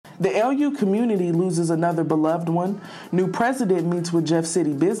The LU community loses another beloved one. New president meets with Jeff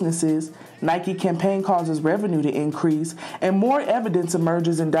City businesses. Nike campaign causes revenue to increase. And more evidence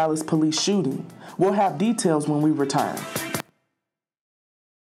emerges in Dallas police shooting. We'll have details when we return.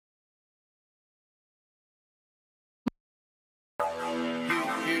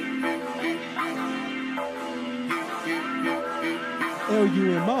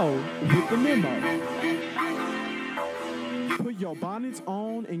 LUMO with the memo. Put your bonnets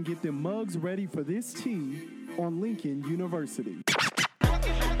on and get them mugs ready for this tea on Lincoln University.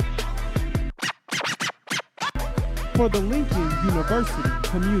 For the Lincoln University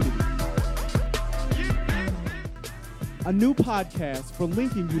community. A new podcast for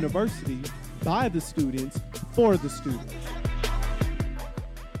Lincoln University by the students for the students.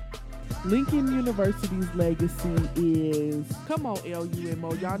 Lincoln University's legacy is... Come on,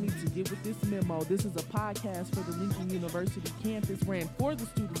 LUMO. Y'all need to get with this memo. This is a podcast for the Lincoln University campus, ran for the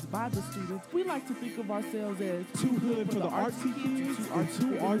students, by the students. We like to think of ourselves as too hood for the artsy kids and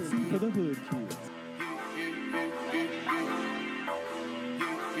too artsy for the hood kids.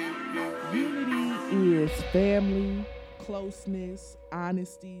 Unity is family, closeness,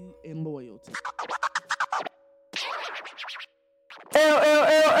 honesty, and loyalty.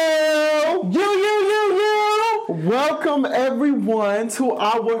 Welcome everyone to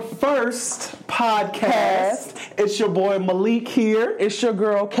our first podcast. It's your boy Malik here. It's your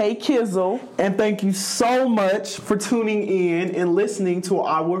girl Kay Kizzle. And thank you so much for tuning in and listening to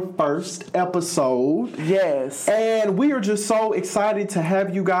our first episode. Yes. And we are just so excited to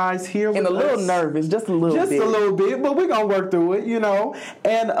have you guys here with us. And a little nervous, just a little bit, but we're gonna work through it, you know.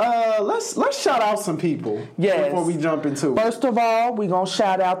 And let's shout out some people before we jump into it. First of all, we're gonna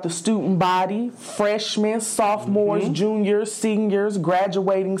shout out the student body, freshmen, sophomores, juniors, seniors,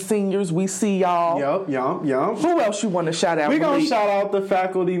 graduating seniors. We see y'all. Yup. Who else you want to shout out? We're going to shout out the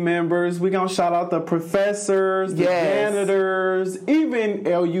faculty members. We're going to shout out the professors, the janitors, even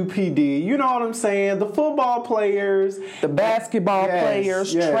LUPD. You know what I'm saying? The football players. The basketball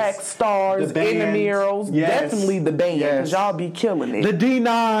players, track stars, intramurals. Definitely the band, because y'all be killing it. The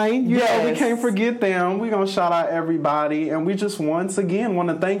D9. You know, we can't forget them. We're going to shout out everybody. And we just once again want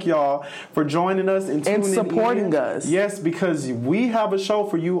to thank y'all for joining us and tuning in. Supporting us. Yes, because we have a show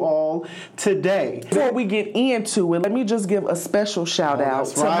for you all today. Before we get into it, let me just give a special shout out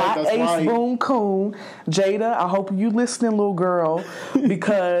to my ace boom coon, Jada. I hope you listening, little girl,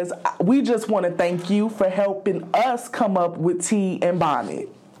 because we just want to thank you for helping us come up with Tea and Bonnet.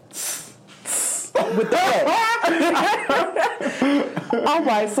 With that. All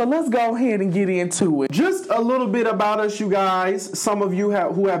right, so let's go ahead and get into it. Just a little bit about us, you guys. Some of you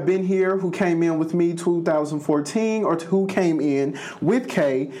who have been here, who came in with me 2014, or who came in with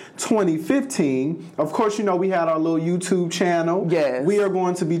Kay 2015. Of course, you know, we had our little YouTube channel. Yes. We are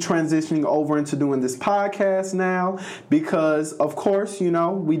going to be transitioning over into doing this podcast now because, of course, you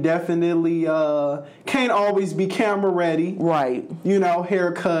know, we definitely can't always be camera ready. Right. You know,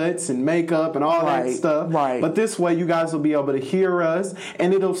 haircuts and makeup and all that stuff. Right. But this way, you guys will be able to hear us,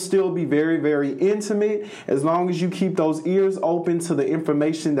 and it'll still be very, very intimate as long as you keep those ears open to the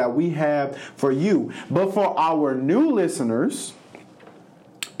information that we have for you. But for our new listeners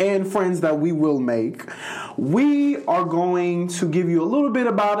and friends that we will make, we are going to give you a little bit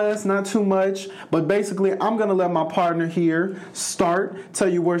about us, not too much, but basically I'm going to let my partner here tell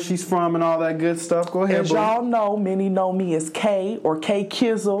you where she's from and all that good stuff. Go ahead, As y'all know, many know me as Kay or Kay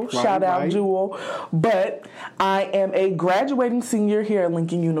Kizzle, shout out Jewel, but I am a graduating senior here at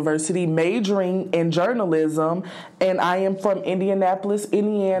Lincoln University, majoring in journalism, and I am from Indianapolis,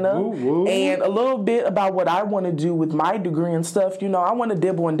 Indiana, and a little bit about what I want to do with my degree and stuff. You know, I want to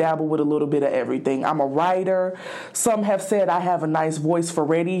dibble and dabble with a little bit of everything. I'm a writer. Some have said I have a nice voice for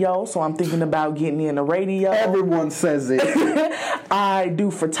radio, so I'm thinking about getting into radio. Everyone says it. I do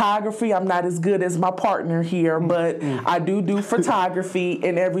photography. I'm not as good as my partner here, but I do photography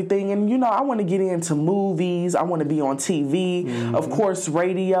and everything. And, you know, I want to get into movies. I want to be on TV, of course,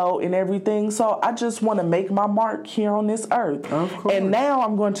 radio and everything. So I just want to make my mark here on this earth. Of course. And now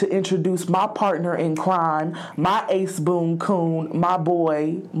I'm going to introduce my partner in crime, my ace boom coon, my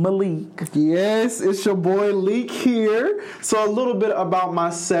boy, Malik. Yes, it's your boy Leek here. So a little bit about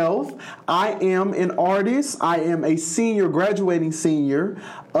myself. I am an artist. I am a senior, graduating senior.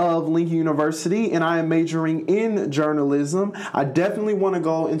 of Lincoln University, and I am majoring in journalism. I definitely want to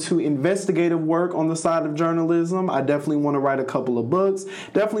go into investigative work on the side of journalism. I definitely want to write a couple of books.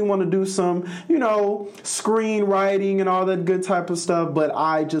 Definitely want to do some, screenwriting and all that good type of stuff. But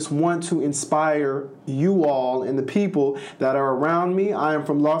I just want to inspire you all and the people that are around me. I am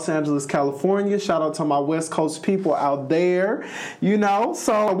from Los Angeles, California. Shout out to my West Coast people out there,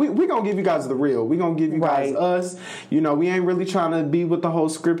 So we're going to give you guys the real. We're going to give you guys us. We ain't really trying to be with the whole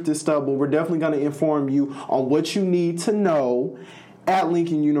scripted stuff, but we're definitely going to inform you on what you need to know at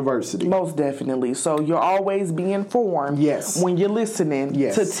Lincoln University. Most definitely. So you'll always be informed when you're listening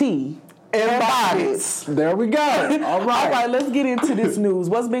to T and Bodies. There we go. All right. All right, let's get into this news.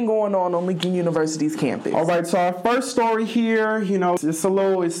 What's been going on Lincoln University's campus? All right, so our first story here, it's a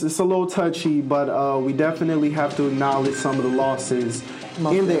little touchy, but we definitely have to acknowledge some of the losses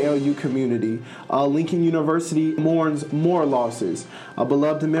in the LU community. Lincoln University mourns more losses. A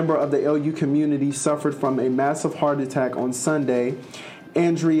beloved member of the LU community suffered from a massive heart attack on Sunday.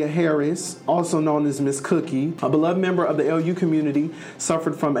 Andrea Harris, also known as Miss Cookie, a beloved member of the LU community,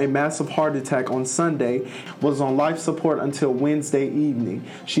 suffered from a massive heart attack on Sunday, was on life support until Wednesday evening.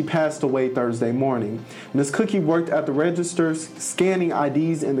 She passed away Thursday morning. Miss Cookie worked at the registers, scanning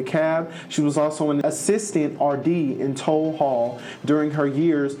IDs in the cab. She was also an assistant RD in Toll Hall during her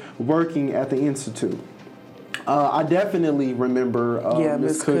years working at the Institute. I definitely remember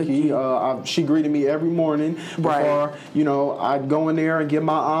Miss Cookie. She greeted me every morning before, I'd go in there and get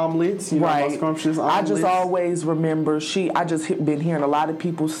my omelets, my scrumptious omelets. I just always remember I just been hearing a lot of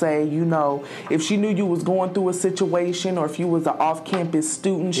people say, if she knew you was going through a situation or if you was an off-campus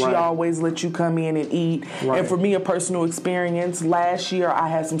student, she always let you come in and eat. And for me, a personal experience, last year I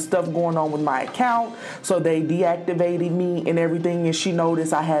had some stuff going on with my account, so they deactivated me and everything, and she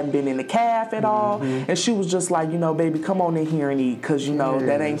noticed I hadn't been in the caf at all, and she was just like, baby, come on in here and eat, because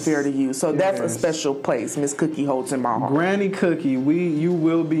that ain't fair to you. So that's a special place Miss Cookie holds in my heart. Granny Cookie, you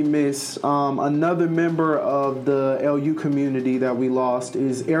will be missed. Another member of the LU community that we lost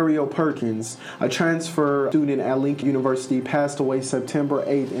is Ariel Perkins, a transfer student at Lincoln University, passed away September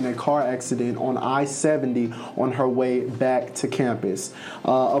 8th in a car accident on I-70 on her way back to campus.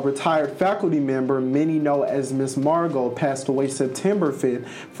 A retired faculty member, many know as Miss Margot, passed away September 5th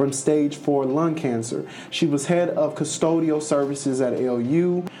from stage 4 lung cancer. She was head of custodial services at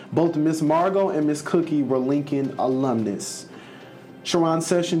LU. Both Miss Margot and Miss Cookie were Lincoln alumnus. Sharon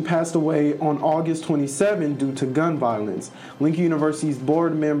Session passed away on August 27 due to gun violence. Lincoln University's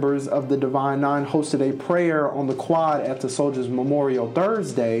board members of the Divine Nine hosted a prayer on the quad at the Soldiers Memorial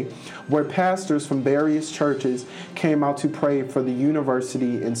Thursday, where pastors from various churches came out to pray for the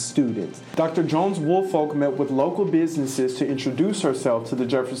university and students. Dr. Jones-Woolfolk met with local businesses to introduce herself to the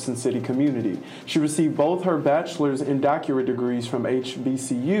Jefferson City community. She received both her bachelor's and doctorate degrees from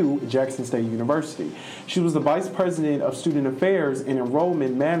HBCU, Jackson State University. She was the vice president of student affairs and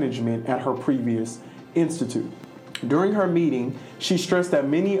enrollment management at her previous institute. During her meeting, she stressed that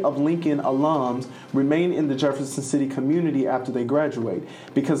many of Lincoln alums remain in the Jefferson City community after they graduate.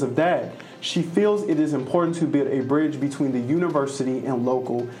 Because of that, she feels it is important to build a bridge between the university and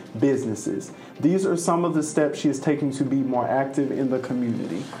local businesses. These are some of the steps she is taking to be more active in the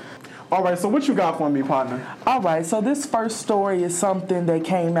community. All right, so what you got for me, partner? All right, so this first story is something that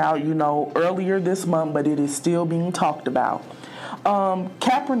came out, earlier this month, but it is still being talked about.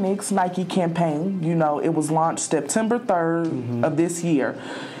 Kaepernick's Nike campaign, it was launched September 3rd of this year.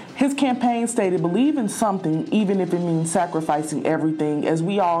 His campaign stated, believe in something, even if it means sacrificing everything. As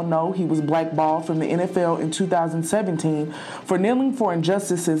we all know, he was blackballed from the NFL in 2017 for kneeling for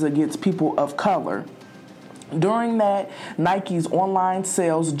injustices against people of color. During that, Nike's online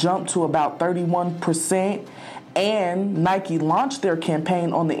sales jumped to about 31%, and Nike launched their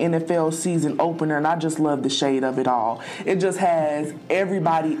campaign on the NFL season opener, and I just love the shade of it all. It just has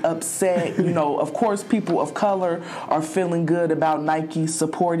everybody upset. Of course, people of color are feeling good about Nike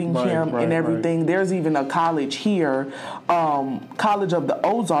supporting him and everything. There's even a college here, College of the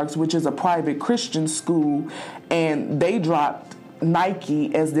Ozarks, which is a private Christian school, and they dropped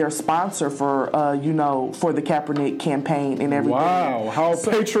Nike as their sponsor for the Kaepernick campaign and everything. Wow, how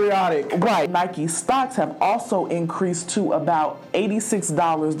patriotic. Right. Nike stocks have also increased to about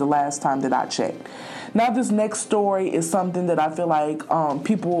 $86 the last time that I checked. Now, this next story is something that I feel like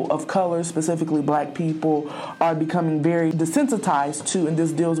people of color, specifically black people, are becoming very desensitized to, and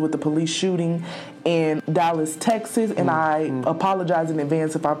this deals with the police shooting in Dallas, Texas, and I apologize in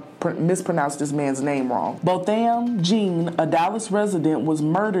advance if I mispronounced this man's name wrong. Botham Jean, a Dallas resident, was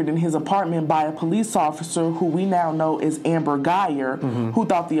murdered in his apartment by a police officer who we now know as Amber Geyer, who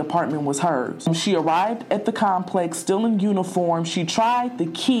thought the apartment was hers. She arrived at the complex still in uniform. She tried the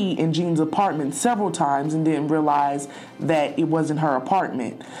key in Jean's apartment several times and didn't realize that it wasn't her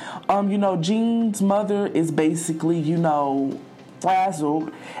apartment. Jean's mother is basically,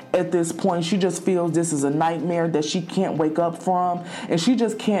 frazzled at this point. She just feels this is a nightmare that she can't wake up from, and she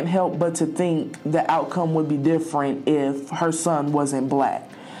just can't help but to think the outcome would be different if her son wasn't black.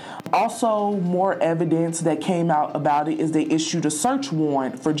 Also, more evidence that came out about it is they issued a search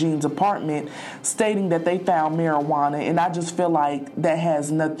warrant for Jean's apartment stating that they found marijuana, and I just feel like that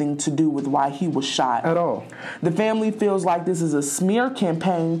has nothing to do with why he was shot. At all. The family feels like this is a smear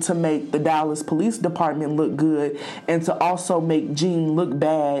campaign to make the Dallas Police Department look good and to also make Jean look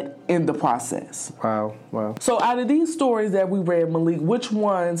bad in the process. Wow. So out of these stories that we read, Malik, which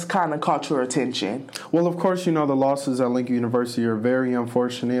ones kind of caught your attention? Well, of course, the losses at Lincoln University are very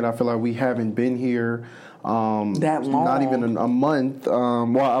unfortunate. I feel like we haven't been here that long. Not even a month.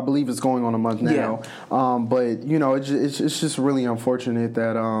 I believe it's going on a month now. Yeah. But, it's just really unfortunate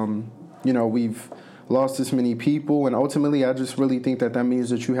that, we've lost this many people. And ultimately, I just really think that means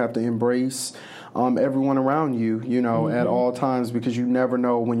that you have to embrace everyone around you, at all times, because you never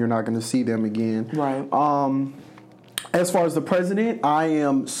know when you're not going to see them again. Right. As far as the president, I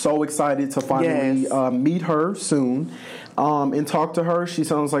am so excited to finally meet her soon and talk to her. She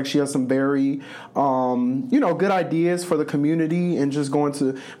sounds like she has some very, good ideas for the community and just going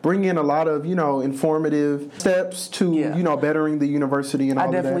to bring in a lot of, informative steps to, bettering the university and all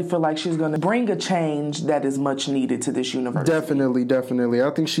of that. I definitely feel like she's going to bring a change that is much needed to this university. Definitely. I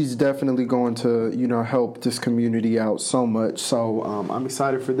think she's definitely going to, help this community out so much. So I'm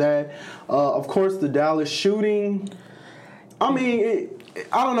excited for that. Of course, the Dallas shooting. I mean,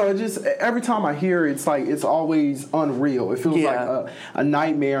 I don't know. It just every time I hear it, it's like it's always unreal. It feels like a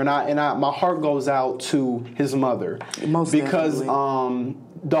nightmare, and my heart goes out to his mother. Most because definitely.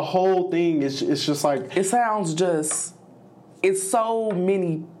 The whole thing is just like it sounds just. It's so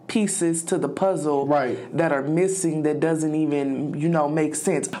many pieces to the puzzle that are missing that doesn't even make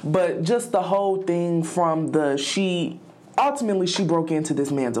sense. But just the whole thing from ultimately she broke into this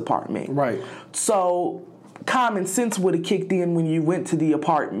man's apartment. Right. So common sense would have kicked in when you went to the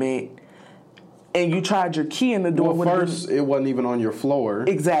apartment and you tried your key in the door. Well, first, it wasn't even on your floor.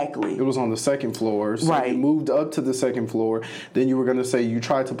 Exactly. It was on the second floor. So you moved up to the second floor. Then you were going to say you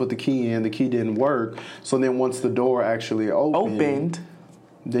tried to put the key in. The key didn't work. So then once the door actually opened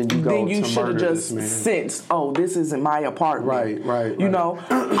then you go to should have just sensed, this isn't my apartment. Right.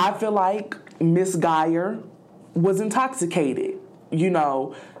 I feel like Miss Geyer was intoxicated.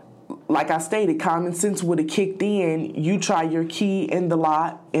 Like I stated, common sense would have kicked in. You try your key in the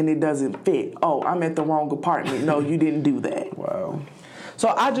lock and it doesn't fit. Oh, I'm at the wrong apartment. No, you didn't do that. Wow. So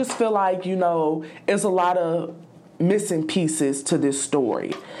I just feel like, it's a lot of missing pieces to this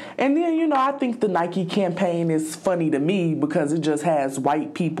story. And then, I think the Nike campaign is funny to me because it just has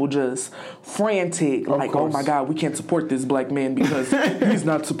white people just frantic, like, oh my God, we can't support this black man because he's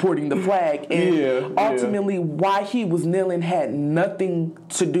not supporting the flag. And ultimately, why he was kneeling had nothing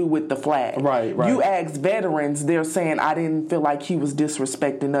to do with the flag. Right. You ask veterans, they're saying, I didn't feel like he was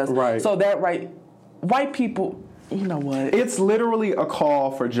disrespecting us. Right. So white people... You know what? It's literally a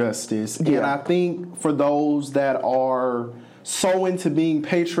call for justice. Yeah. And I think for those that are so into being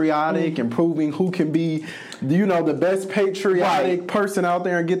patriotic and proving who can be, the best patriotic person out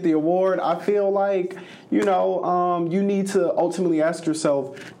there and get the award, I feel like, you need to ultimately ask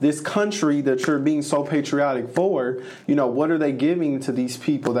yourself, this country that you're being so patriotic for, what are they giving to these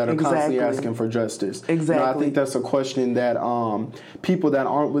people that are constantly asking for justice? Exactly. I think that's a question that people that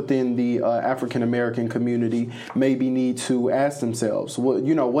aren't within the African American community maybe need to ask themselves.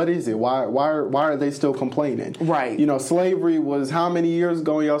 What is it? Why are they still complaining? Right. Slavery was how many years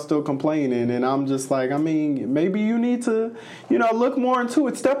ago, and y'all still complaining? And I'm just like, maybe you need to, look more into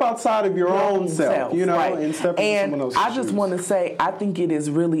it. Step outside of your own self, and step into someone else's I just want to say, I think it is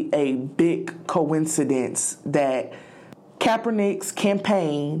really a big coincidence that Kaepernick's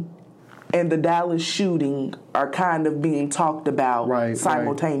campaign and the Dallas shooting are kind of being talked about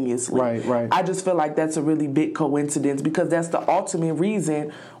simultaneously. Right. I just feel like that's a really big coincidence because that's the ultimate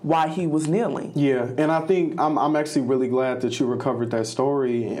reason why he was kneeling. Yeah, and I think I'm actually really glad that you recovered that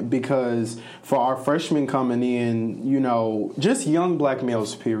story because for our freshmen coming in, just young black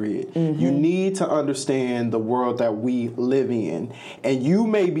males, period, you need to understand the world that we live in. And you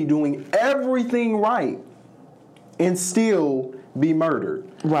may be doing everything right and still be murdered.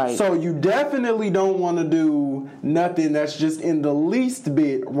 Right. So you definitely don't want to do nothing that's just in the least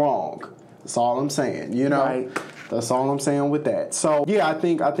bit wrong. That's all I'm saying, you know? Right. That's all I'm saying with that. So yeah, I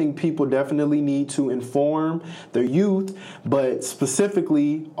think people definitely need to inform their youth, but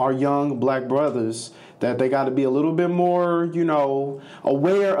specifically our young black brothers, that they got to be a little bit more, you know,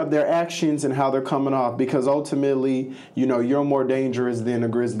 aware of their actions and how they're coming off, because ultimately, you know, you're more dangerous than a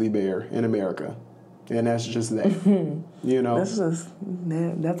grizzly bear in America. And that's just that, you know.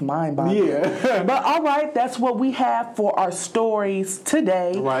 That's mind-boggling. Yeah. But all right, that's what we have for our stories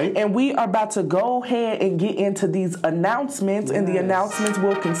today. Right. And we are about to go ahead and get into these announcements. Yes. And the announcements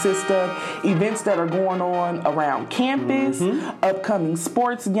will consist of events that are going on around campus, upcoming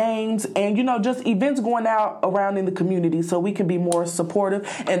sports games, and, you know, just events going out around in the community so we can be more supportive.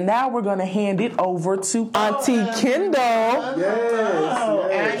 And now we're going to hand it over to Auntie Kendall. Yes.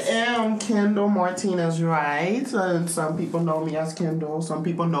 I am Kendall Martinez Wright, and some people know me as Kendall. Some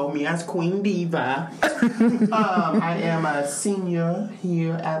people know me as Queen Diva. I am a senior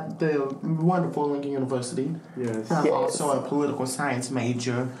here at the wonderful Lincoln University. Yes. I'm also a political science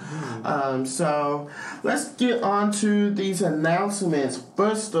major. So let's get on to these announcements.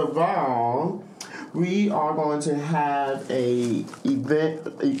 First of all, we are going to have a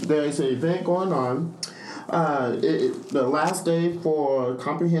event. There is an event going on. The last day for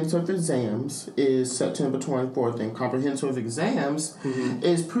comprehensive exams is September 24th, and comprehensive exams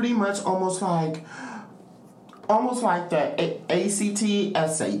is pretty much almost like the ACT,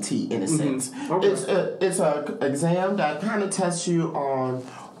 SAT in a sense. Okay. It's a exam that kind of tests you on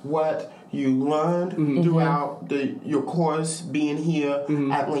what you learned throughout your course being here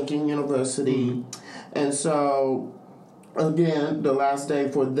at Lincoln University, and so. Again, the last day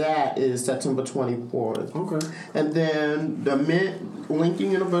for that is September 24th. Okay. And then the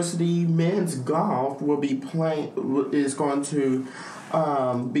Lincoln University men's golf will be going to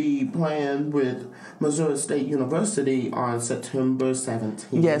be playing with Missouri State University on September 17th.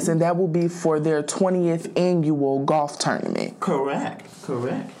 Yes, and that will be for their 20th annual golf tournament. Correct.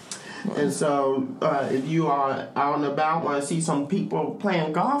 And so, if you are out and about, want to see some people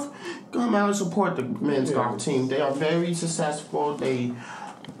playing golf, come out and support the men's golf team. They are very successful. They've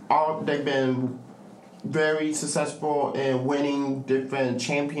been very successful in winning different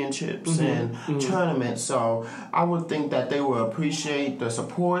championships and tournaments. So, I would think that they will appreciate the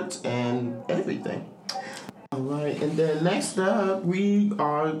support and everything. All right, and then next up, we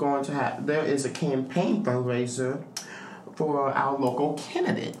are going to there is a campaign fundraiser for our local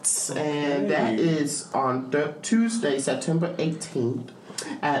candidates, and that is on Tuesday, September 18th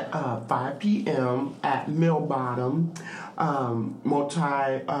at 5 p.m. at Mill Bottom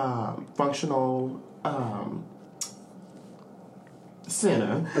Multi-Functional I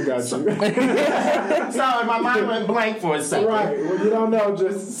Center. got you. Sorry, my mind went blank for a second. Right, well, you don't know,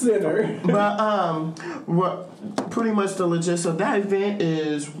 just center. But pretty much the logistics of that event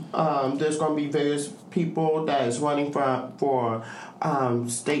is there's going to be various people that is running for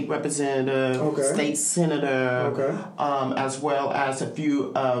state representative, state senator, as well as a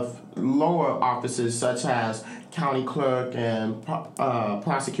few of lower offices such as county clerk and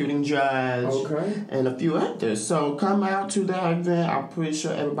prosecuting judge and a few others. So come out to that event. I'm pretty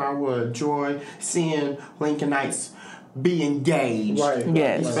sure everybody will enjoy seeing Lincolnites be engaged,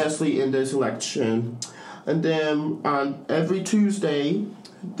 Yes, especially in this election. And then on every Tuesday,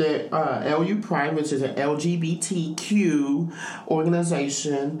 the LU Pride, which is an LGBTQ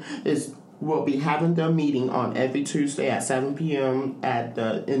organization, will be having their meeting on every Tuesday at 7 p.m.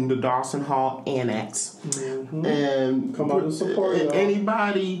 in the Dawson Hall Annex. And come out and support it.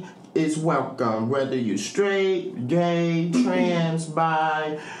 Anybody is welcome, whether you're straight, gay, trans,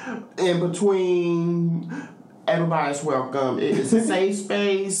 bi, in between. Everybody's welcome. It is a safe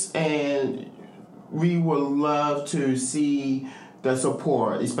space, and we would love to see the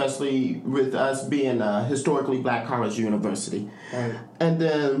support, especially with us being a historically black college university. Right. And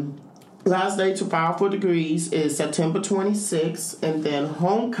then last day to file for degrees is September 26th, and then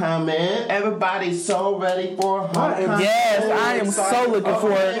homecoming. Everybody's so ready for homecoming. Yes, I am so looking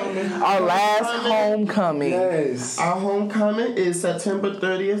for our last homecoming. Yes. Our homecoming is September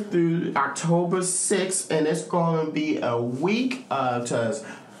 30th through October 6th, and it's going to be a week of just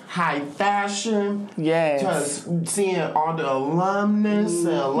high fashion. Yes. Just seeing all the alumnus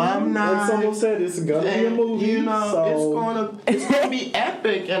and alumni. Like someone said, it's gonna be a movie. You know, it's gonna be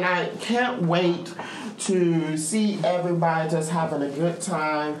epic, and I can't wait to see everybody just having a good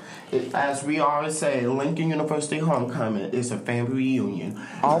time. As we always say, Lincoln University homecoming is a family reunion.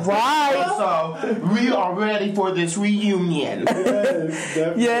 All right. So we are ready for this reunion. Yes,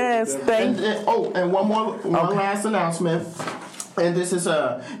 definitely. Yes, thank you. And one last announcement. And this is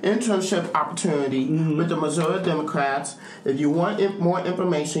a internship opportunity with the Missouri Democrats. If you want more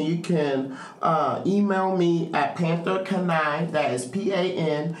information, you can email me at pantherkani, that is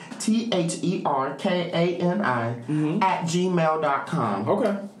PANTHERKANI, at gmail.com.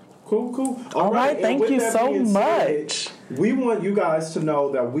 Okay. Cool. All right. Thank you so much. We want you guys to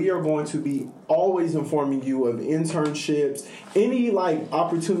know that we are going to be always informing you of internships, any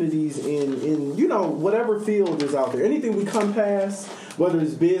opportunities in whatever field is out there. Anything we come past, whether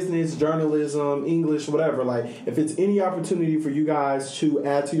it's business, journalism, English, whatever. If it's any opportunity for you guys to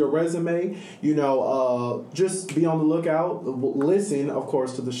add to your resume, just be on the lookout. Listen, of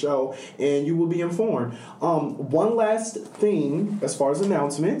course, to the show, and you will be informed. One last thing as far as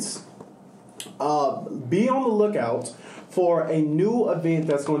announcements. Be on the lookout for a new event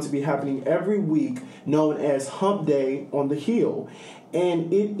that's going to be happening every week known as Hump Day on the Hill.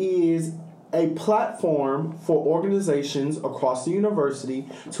 And it is a platform for organizations across the university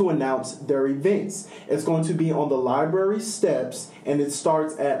to announce their events. It's going to be on the library steps, and it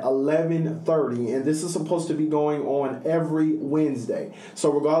starts at 11:30. And this is supposed to be going on every Wednesday. So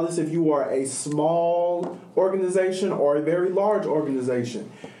regardless if you are a small organization or a very large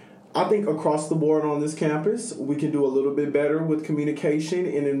organization, I think across the board on this campus, we can do a little bit better with communication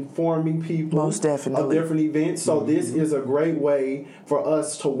and informing people Most definitely. of different events. So this is a great way for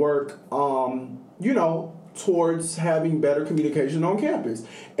us to work, towards having better communication on campus.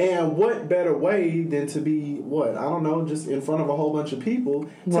 And what better way than to be, just in front of a whole bunch of people,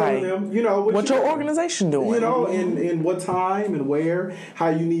 telling them, what your organization doing. And what time and where, how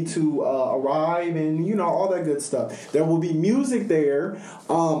you need to arrive, and, all that good stuff. There will be music there.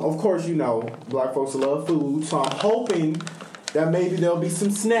 Of course, Black folks love food, so I'm hoping that maybe there'll be some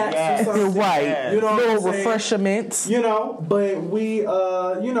snacks or something. Right. Yes. Little refreshments. But we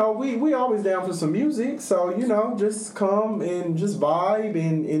always down for some music. So, just come and just vibe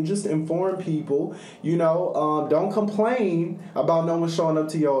and just inform people. Don't complain about no one showing up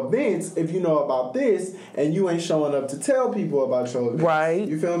to your events if you know about this and you ain't showing up to tell people about your events. Right.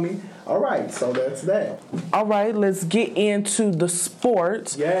 You feel me? All right, so that's that. All right, let's get into the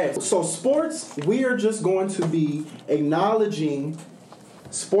sports. Yeah. So sports, we are just going to be acknowledging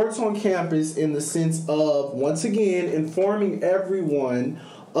sports on campus in the sense of, once again, informing everyone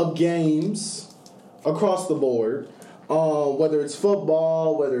of games across the board. Whether it's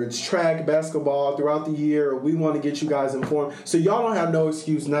football, whether it's track, basketball, throughout the year, we want to get you guys informed. So y'all don't have no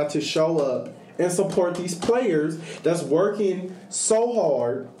excuse not to show up and support these players that's working so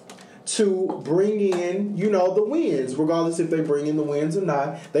hard to bring in, the wins, regardless if they bring in the wins or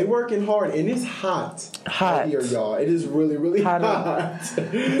not. They working hard, and it's hot out here, y'all. It is really, really hot. I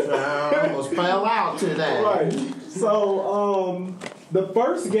almost fell out today. Right. So, the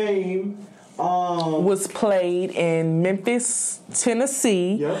first game was played in Memphis,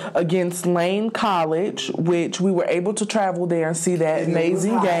 Tennessee, against Lane College, which we were able to travel there and see that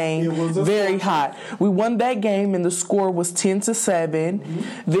amazing game. It was very hot. We won that game, and the score was 10-7.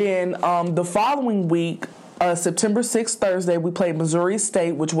 Then the following week, September 6th, Thursday, we played Missouri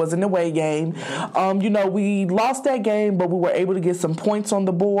State, which was an away game. We lost that game, but we were able to get some points on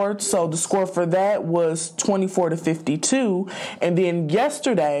the board. So the score for that was 24-52. And then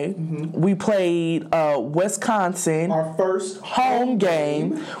yesterday, we played Wisconsin. Our first home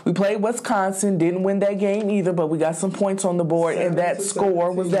game. We played Wisconsin, didn't win that game either, but we got some points on the board, and that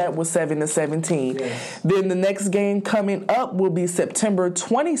score was 7-17. Yes. Then the next game coming up will be September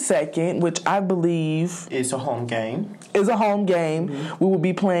 22nd, which I believe It's a home game. We will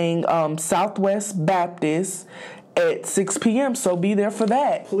be playing Southwest Baptist at 6 p.m., so be there for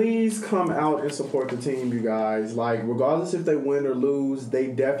that. Please come out and support the team, you guys. Regardless if they win or lose, they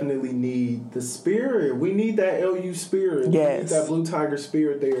definitely need the spirit. We need that LU spirit. Yes. We need that Blue Tiger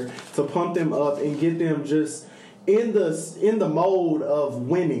spirit there to pump them up and get them just in the mode of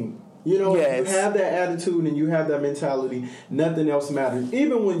winning. If you have that attitude and you have that mentality, nothing else matters.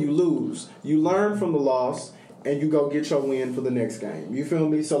 Even when you lose, you learn from the loss and you go get your win for the next game. You feel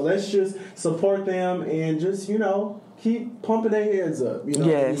me? So let's just support them and just, keep pumping their heads up. Yes. We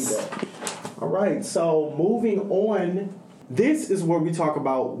need that. All right, so moving on, this is where we talk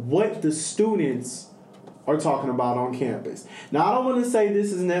about what the students are talking about on campus. Now, I don't want to say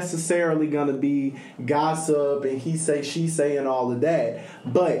this is necessarily going to be gossip and he say, she say, and all of that,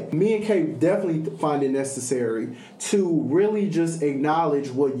 but me and Kate definitely find it necessary to really just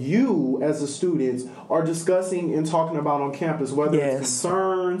acknowledge what you as a student are discussing and talking about on campus, whether it's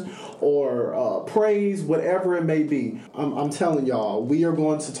concerns or praise, whatever it may be. I'm telling y'all, we are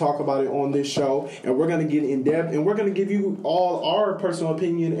going to talk about it on this show, and we're going to get in depth, and we're going to give you all our personal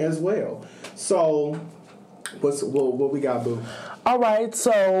opinion as well. So What we got, boo? All right,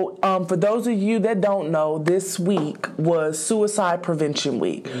 so for those of you that don't know, this week was Suicide Prevention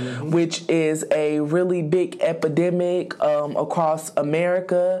Week, which is a really big epidemic across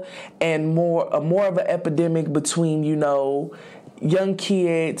America, and more of an epidemic between, young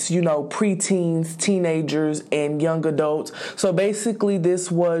kids, preteens, teenagers, and young adults. So basically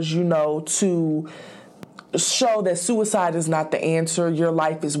this was, to show that suicide is not the answer. Your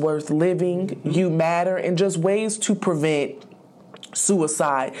life is worth living. You matter, and just ways to prevent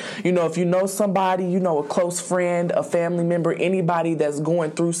suicide. If you know somebody, a close friend, a family member, anybody that's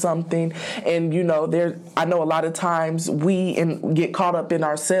going through something, and I know a lot of times we get caught up in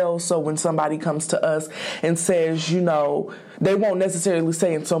ourselves. So when somebody comes to us and says, they won't necessarily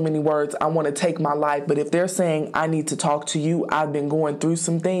say in so many words, I want to take my life. But if they're saying, I need to talk to you, I've been going through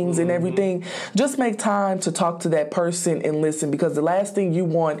some things and everything, just make time to talk to that person and listen. Because the last thing you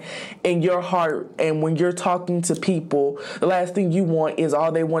want in your heart, and when you're talking to people, the last thing you want is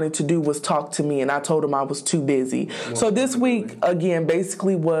all they wanted to do was talk to me, and I told them I was too busy. So this week, again,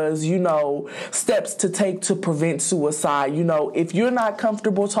 basically was, steps to take to prevent suicide. If you're not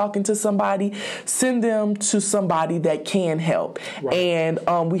comfortable talking to somebody, send them to somebody that can help. Right.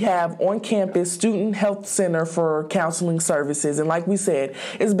 And we have on campus Student Health Center for Counseling Services. And like we said,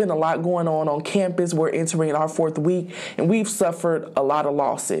 it's been a lot going on campus. We're entering our 4th week, and we've suffered a lot of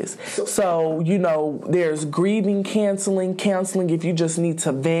losses. So there's grieving counseling if you just need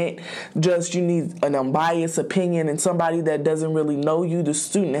to vent, you need an unbiased opinion and somebody that doesn't really know you. The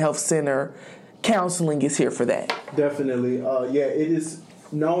Student Health Center Counseling is here for that. Definitely. It is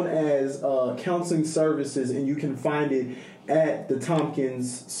known as Counseling Services, and you can find it at the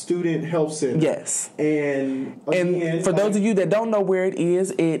Tompkins Student Health Center. Yes. And for those of you that don't know where it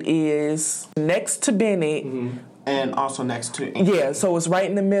is next to Bennett. And also next to Anthony. Yeah, so it's right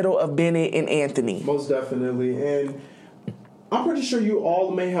in the middle of Bennett and Anthony. Most definitely. And I'm pretty sure you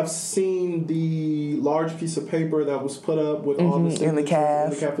all may have seen the large piece of paper that was put up with all the in the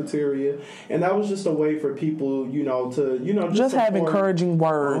cafeteria, and that was just a way for people, to just have encouraging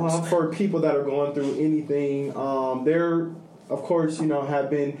words for people that are going through anything. There, of course, have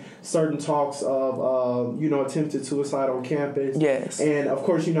been certain talks of, attempted suicide on campus. Yes. And, of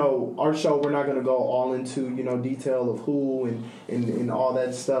course, our show, we're not going to go all into, detail of who and all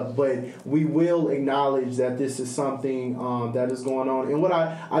that stuff. But we will acknowledge that this is something that is going on. And what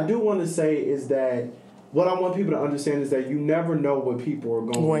I do want to say is that what I want people to understand is that you never know what people are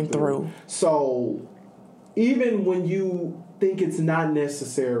going through. So even when you think it's not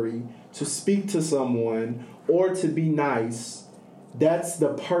necessary to speak to someone or to be nice, that's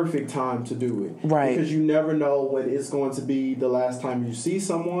the perfect time to do it. Right. Because you never know when it's going to be the last time you see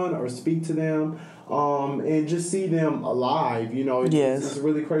someone or speak to them, and just see them alive. It's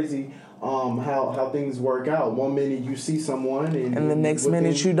really crazy how things work out. One minute you see someone, and the next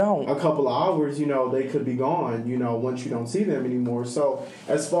minute you don't. A couple of hours, they could be gone, once you don't see them anymore. So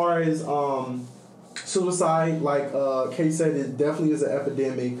as far as suicide, like Kay said, it definitely is an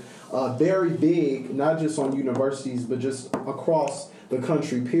epidemic. Very big, not just on universities, but just across the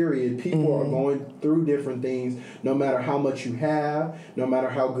country, period. People are going through different things, no matter how much you have, no matter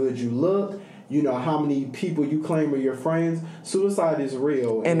how good you look, how many people you claim are your friends. Suicide is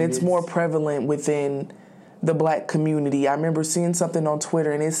real. And it's more prevalent within the Black community. I remember seeing something on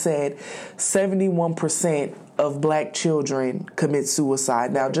Twitter, and it said 71% of Black children commit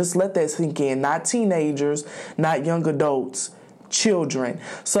suicide. Now, just let that sink in. Not teenagers, not young adults, children.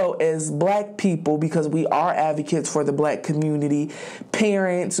 So as Black people, because we are advocates for the Black community,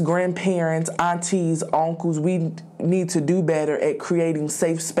 parents, grandparents, aunties, uncles, we need to do better at creating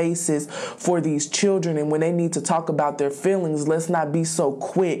safe spaces for these children. And when they need to talk about their feelings, let's not be so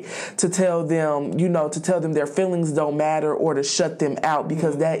quick to tell them, their feelings don't matter or to shut them out,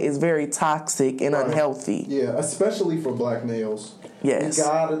 because that is very toxic and unhealthy. Yeah, especially for Black males. Yes. We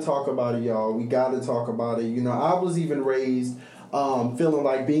gotta talk about it, y'all. We gotta talk about it. I was even raised feeling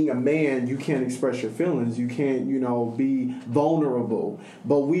like being a man, you can't express your feelings. You can't, be vulnerable.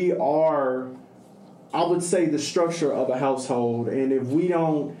 But we are, I would say, the structure of a household. And if we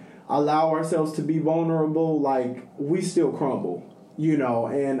don't allow ourselves to be vulnerable, we still crumble,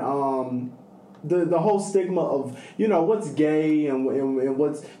 And the whole stigma of, what's gay and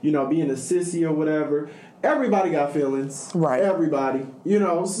what's, being a sissy or whatever. Everybody got feelings. Right. Everybody.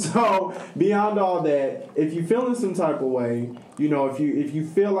 So beyond all that, if you're feeling some type of way, if you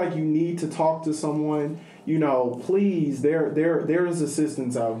feel like you need to talk to someone, please, there is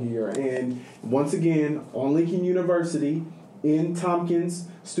assistance out here. And once again, on Lincoln University in Tompkins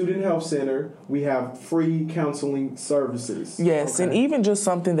Student Health Center. We have free counseling services. Yes, and even just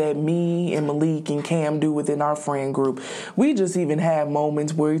something that me and Malik and Cam do within our friend group. We just even have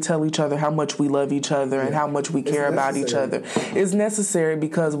moments where we tell each other how much we love each other and how much we care about each other. It's necessary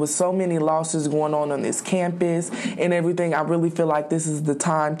because with so many losses going on this campus and everything, I really feel like this is the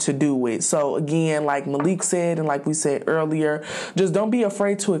time to do it. So again, like Malik said and like we said earlier, just don't be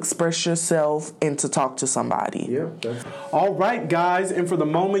afraid to express yourself and to talk to somebody. Yeah. All right, guys, and for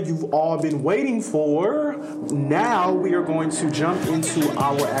the moment you've all been waiting for, now we are going to jump into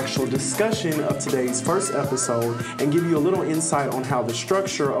our actual discussion of today's first episode and give you a little insight on how the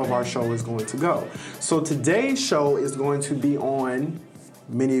structure of our show is going to go. So today's show is going to be on,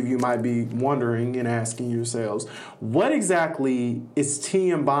 many of you might be wondering and asking yourselves, what exactly is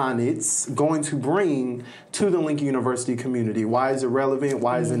Tea and Bonnets going to bring to the Lincoln University community? Why is it relevant?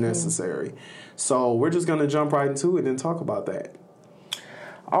 Why is it necessary? So we're just going to jump right into it and talk about that.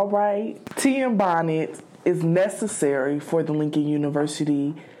 All right. Tea and Bonnets is necessary for the Lincoln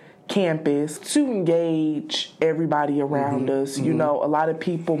University campus to engage everybody around us. You know, a lot of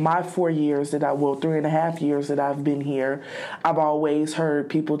people, my 3.5 years that I've been here, I've always heard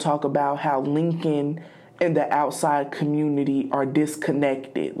people talk about how Lincoln and the outside community are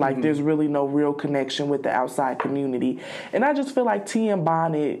disconnected. Like there's really no real connection with the outside community. And I just feel like Tea and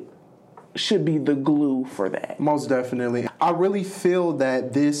Bonnet should be the glue for that. Most definitely. I really feel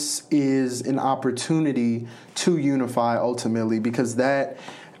that this is an opportunity to unify ultimately, because that,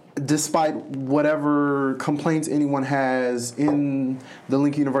 despite whatever complaints anyone has in the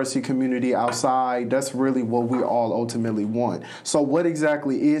Lincoln University community outside, that's really what we all ultimately want. So what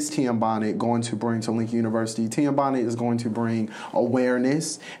exactly is Tea and Bonnet going to bring to Lincoln University? Tea and Bonnet is going to bring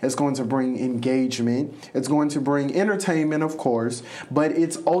awareness, it's going to bring engagement, it's going to bring entertainment, of course, but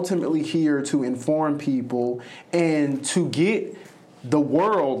it's ultimately here to inform people and to get the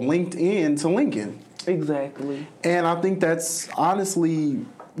world linked in to Lincoln. Exactly. And I think that's honestly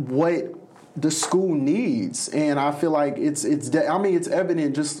what the school needs, and I feel like it's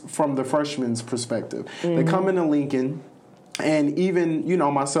evident just from the freshmen's perspective. They come into Lincoln, and even, you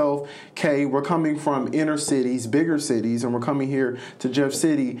know, myself, Kay, we're coming from inner cities, bigger cities, and we're coming here to Jeff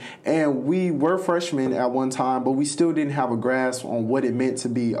City, and we were freshmen at one time, but we still didn't have a grasp on what it meant to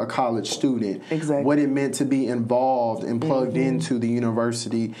be a college student. Exactly. What it meant to be involved and plugged into the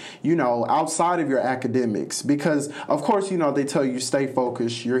university, you know, outside of your academics. Because, of course, you know, they tell you stay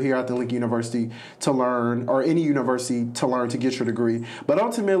focused. You're here at the Lincoln University to learn, or any university to learn to get your degree. But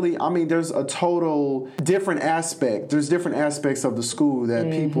ultimately, I mean, there's a total different aspect. There's different aspects of the school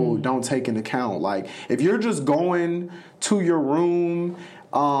that people don't take into account. Like, if you're just going to your room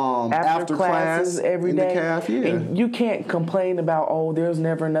after classes class every in day, the caf, and you can't complain about, oh, there's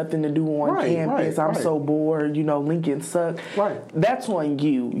never nothing to do on campus. I'm so bored. You know, Lincoln sucks. Right. That's on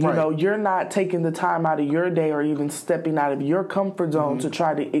you. You know, you're not taking the time out of your day or even stepping out of your comfort zone to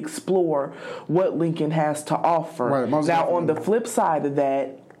try to explore what Lincoln has to offer. Right. Most now, definitely. on the flip side of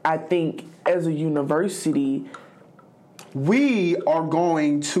that, I think as a university, we are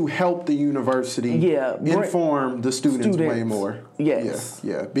going to help the university inform the students way more. Yes.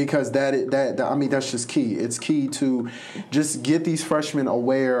 Yeah, because I mean, that's just key. It's key to just get these freshmen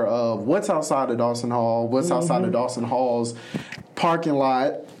aware of what's outside of Dawson Hall, what's outside of Dawson Hall's parking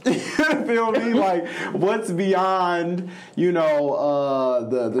lot. Feel me? Like, what's beyond, you know,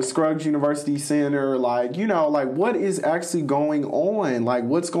 the Scruggs University Center, like, you know, like what is actually going on? Like,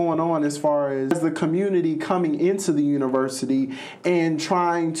 what's going on as far as the community coming into the university and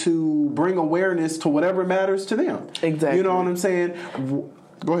trying to bring awareness to whatever matters to them. Exactly. You know what I'm saying?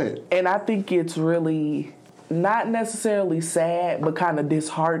 Go ahead. And I think it's really not necessarily sad, but kind of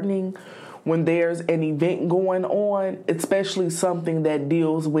disheartening when there's an event going on, especially something that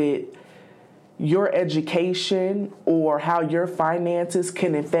deals with your education or how your finances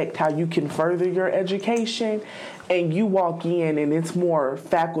can affect how you can further your education, and you walk in and it's more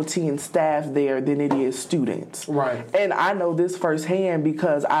faculty and staff there than it is students. Right. And I know this firsthand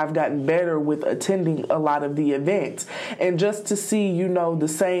because I've gotten better with attending a lot of the events. And just to see, you know, the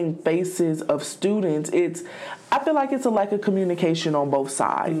same faces of students, I feel like it's a lack of communication on both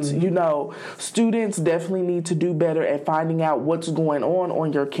sides. You know, students definitely need to do better at finding out what's going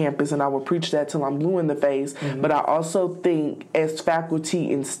on your campus, and I will preach that till I'm blue in the face. But I also think as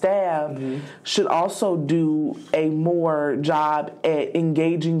faculty and staff should also do a more job at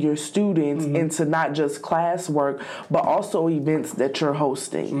engaging your students into not just classwork, but also events that you're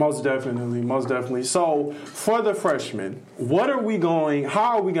hosting. Most definitely. So for the freshmen, how are we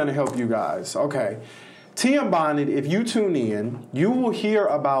going to help you guys? Okay. Tea and Bonnet, if you tune in, you will hear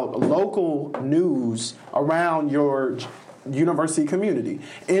about local news around your university community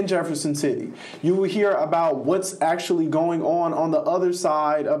in Jefferson City. You will hear about what's actually going on the other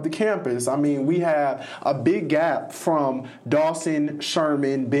side of the campus. I mean, we have a big gap from Dawson,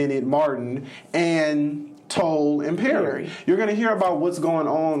 Sherman, Bennett, Martin, and Toll and Perry. You're going to hear about what's going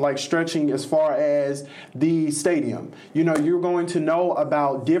on, like stretching as far as the stadium. You know, you're going to know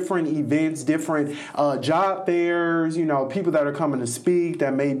about different events, different job fairs, you know, people that are coming to speak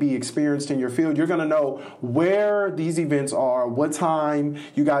that may be experienced in your field. You're going to know where these events are, what time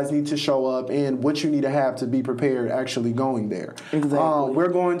you guys need to show up, and what you need to have to be prepared actually going there. Exactly. We're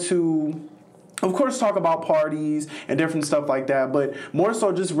going to, of course, talk about parties and different stuff like that, but more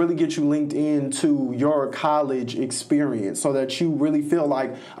so just really get you linked into your college experience so that you really feel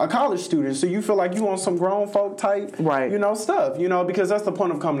like a college student. So you feel like you want some grown folk type, right, you know, stuff, you know, because that's the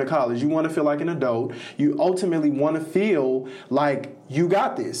point of coming to college. You want to feel like an adult. You ultimately want to feel like you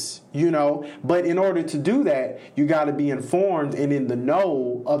got this, you know, but in order to do that, you got to be informed and in the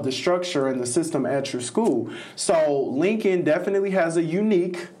know of the structure and the system at your school. So Lincoln definitely has a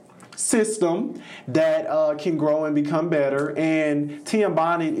unique system that can grow and become better, and TM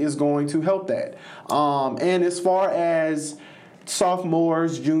Bonnet is going to help that. And as far as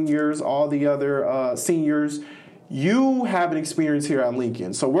sophomores, juniors, all the other seniors, you have an experience here at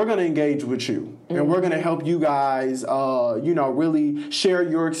Lincoln, so we're going to engage with you, and we're going to help you guys, you know, really share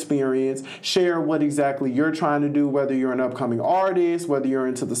your experience, share what exactly you're trying to do, whether you're an upcoming artist, whether you're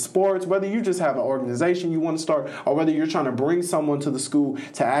into the sports, whether you just have an organization you want to start, or whether you're trying to bring someone to the school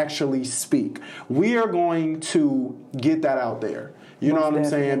to actually speak. We are going to get that out there. You know what I'm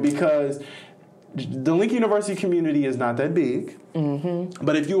saying? Because the Lincoln University community is not that big. Mm-hmm.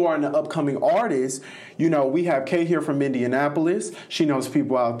 But if you are an upcoming artist, you know, we have Kay here from Indianapolis. She knows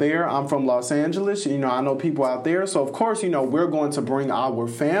people out there. I'm from Los Angeles. You know, I know people out there. So, of course, you know, we're going to bring our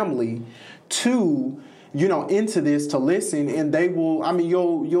family to, you know, into this to listen. And they will, I mean,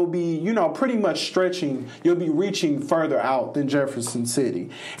 you'll be, you know, pretty much stretching. You'll be reaching further out than Jefferson City.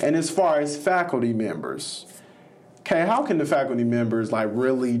 And as far as faculty members, Kay, how can the faculty members, like,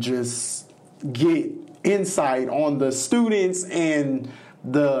 really just get insight on the students and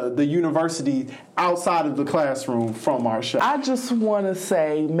the university outside of the classroom from our show? I just want to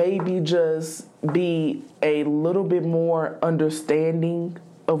say maybe just be a little bit more understanding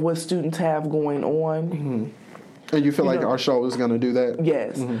of what students have going on. Mm-hmm. And you feel like our show is going to do that?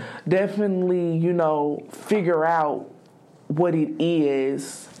 Yes. Mm-hmm. Definitely, you know, figure out what it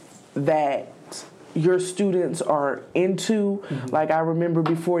is that your students are into. Mm-hmm. Like, I remember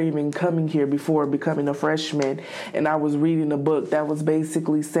before even coming here, before becoming a freshman, and I was reading a book that was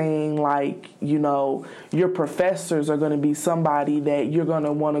basically saying, like, you know, your professors are going to be somebody that you're going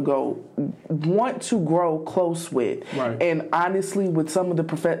to want to grow close with. Right. And honestly, with some of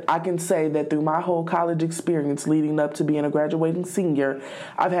the I can say that through my whole college experience leading up to being a graduating senior,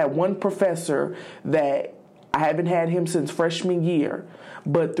 I've had one professor that I haven't had him since freshman year.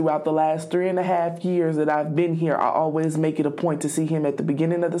 But throughout the last 3.5 years that I've been here, I always make it a point to see him at the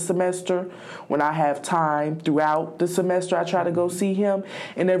beginning of the semester. When I have time throughout the semester, I try to go see him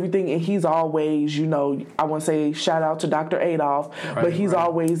and everything. And he's always, you know, I want to say shout out to Dr. Adolph, but he's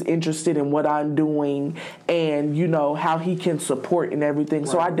always interested in what I'm doing and, you know, how he can support and everything.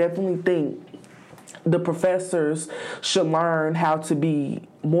 Right. So I definitely think the professors should learn how to be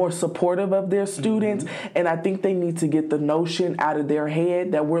more supportive of their students, and I think they need to get the notion out of their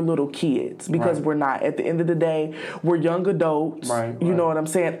head that we're little kids, because we're not. At the end of the day, we're young adults. You know what I'm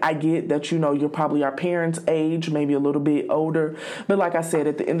saying? I get that, you know, you're probably our parents' age, maybe a little bit older, but like I said,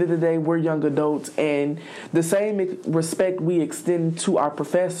 at the end of the day, we're young adults, and the same respect we extend to our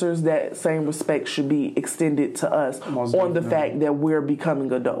professors, that same respect should be extended to us on the fact that we're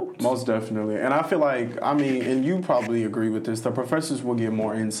becoming adults. Most definitely. And I feel like, I mean, and you probably agree with this, the professors will get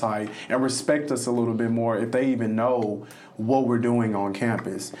more insight and respect us a little bit more if they even know what we're doing on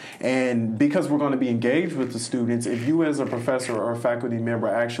campus. And because we're going to be engaged with the students, if you as a professor or a faculty member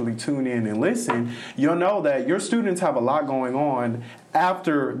actually tune in and listen, you'll know that your students have a lot going on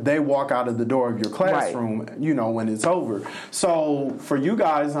after they walk out of the door of your classroom, you know, when it's over. So for you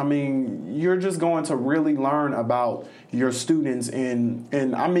guys, I mean, you're just going to really learn about your students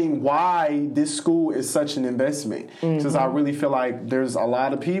and I mean, why this school is such an investment. Because I really feel like there's a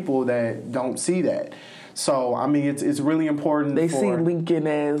lot of people that don't see that. So, I mean, it's really important. They see Lincoln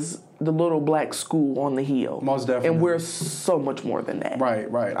as the little black school on the hill. Most definitely. And we're so much more than that. Right.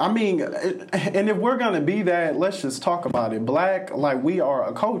 I mean, and if we're going to be that, let's just talk about it. Black, like, we are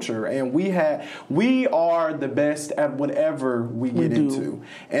a culture, and we are the best at whatever we get into.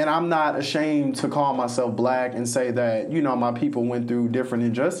 And I'm not ashamed to call myself black and say that, you know, my people went through different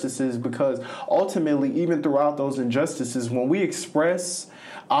injustices, because ultimately, even throughout those injustices, when we express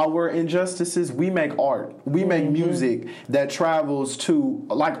our injustices, we make art. We make music that travels to,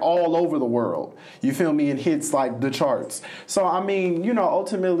 like, all over the world. You feel me? And hits, like, the charts. So, I mean, you know,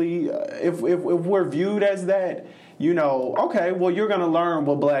 ultimately, if we're viewed as that, you know, okay, well, you're going to learn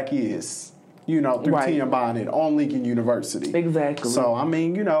what black is, you know, through Tia Bonnet on Lincoln University. Exactly. So, I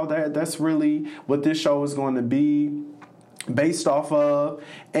mean, you know, that's really what this show is going to be based off of.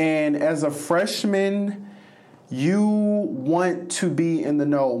 And as a freshman, you want to be in the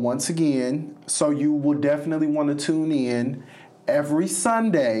know once again, so you will definitely want to tune in every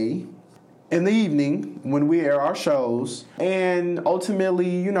Sunday in the evening when we air our shows. And ultimately,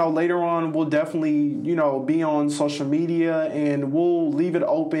 you know, later on, we'll definitely, you know, be on social media, and we'll leave it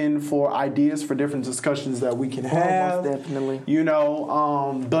open for ideas for different discussions that we can have. Most definitely. You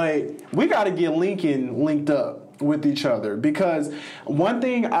know, but we got to get Lincoln linked up with each other, because one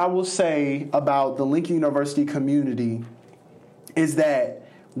thing I will say about the Lincoln University community is that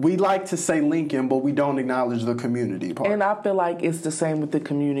we like to say Lincoln, but we don't acknowledge the community part. And I feel like it's the same with the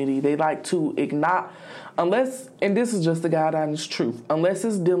community. They like to acknowledge, unless, and this is just the God honest truth, unless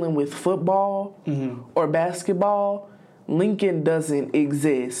it's dealing with football or basketball, Lincoln doesn't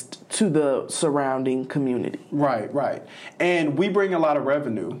exist to the surrounding community. Right. And we bring a lot of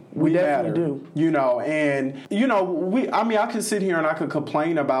revenue. We definitely do. You know, and, you know, I could sit here and I could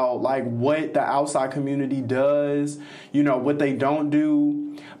complain about, like, what the outside community does, you know, what they don't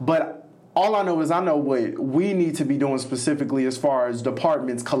do. But all I know is I know what we need to be doing specifically as far as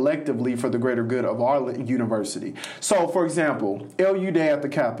departments collectively for the greater good of our university. So, for example, LU Day at the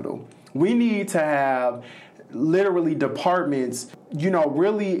Capitol. We need to have literally departments, you know,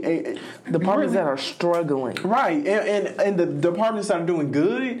 really departments that are struggling, right, and the departments that are doing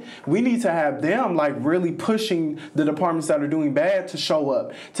good, we need to have them, like, really pushing the departments that are doing bad to show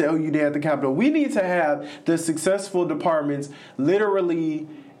up to LU Day at the Capitol. We need to have the successful departments literally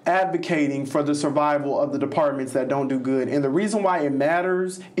advocating for the survival of the departments that don't do good. And the reason why it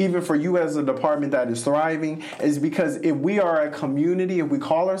matters, even for you as a department that is thriving, is because if we are a community, if we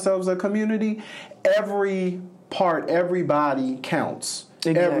call ourselves a community, everybody counts.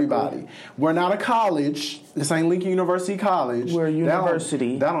 Exactly. Everybody. We're not a college. This ain't Lincoln University College. We're a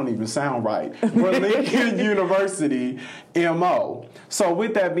university. That don't even sound right. We're Lincoln University MO. So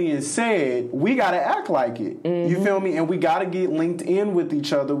with that being said, we got to act like it. You feel me? And we got to get linked in with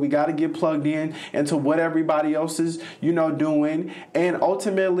each other. We got to get plugged in into what everybody else is, you know, doing. And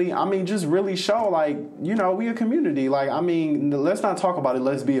ultimately, I mean, just really show, like, you know, we a community. Like, I mean, let's not talk about it.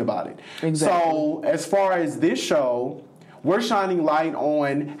 Let's be about it. Exactly. So as far as this show, we're shining light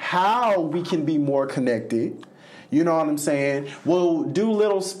on how we can be more connected. You know what I'm saying? We'll do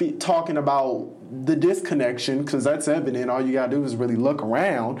little talking about the disconnection, because that's evident. All you gotta do is really look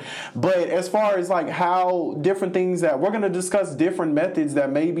around. But as far as, like, how different things that we're going to discuss, different methods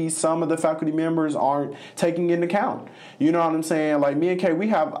that maybe some of the faculty members aren't taking into account. You know what I'm saying? Like, me and Kay, we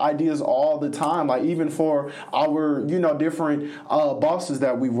have ideas all the time, like, even for our, you know, different bosses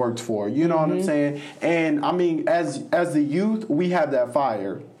that we've worked for. You know what I'm saying? And I mean, as the youth, we have that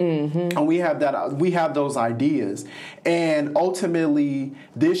fire, and we have those ideas. And ultimately,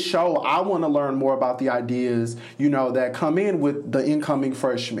 this show, I want to learn more about the ideas, you know, that come in with the incoming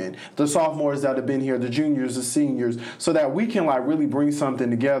freshmen, the sophomores that have been here, the juniors, the seniors, so that we can, like, really bring something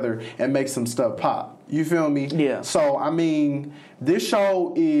together and make some stuff pop. You feel me? Yeah. So, I mean, this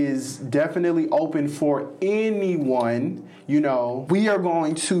show is definitely open for anyone. You know, we are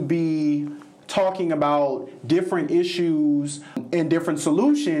going to be talking about different issues and different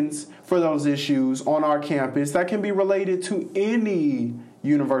solutions for those issues on our campus that can be related to any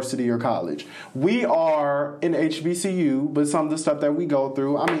university or college. We are an HBCU, but some of the stuff that we go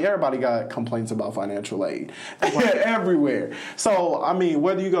through, I mean, everybody got complaints about financial aid everywhere. So, I mean,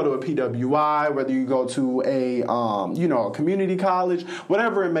 whether you go to a PWI, whether you go to a, you know, a community college,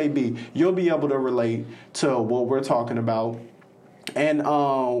 whatever it may be, you'll be able to relate to what we're talking about. And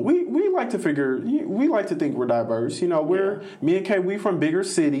we like to think we're diverse. You know, me and Kay, we from bigger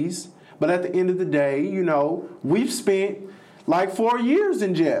cities, but at the end of the day, you know, we've spent like 4 years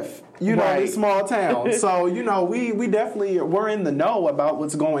in Jeff, you know, this small town. So, you know, we definitely, we're in the know about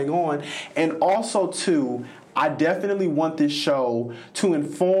what's going on. And also, too, I definitely want this show to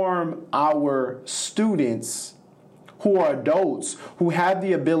inform our students who are adults who have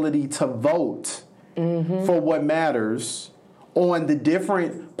the ability to vote for what matters on the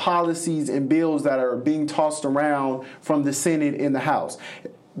different policies and bills that are being tossed around from the Senate and the House.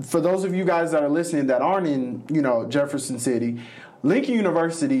 For those of you guys that are listening that aren't in, Jefferson City, Lincoln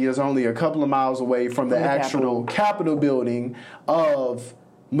University is only a couple of miles away from the actual Capitol building of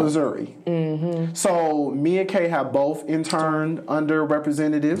Missouri. So me and Kay have both interned under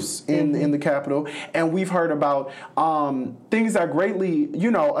representatives in the Capitol, and we've heard about things that greatly,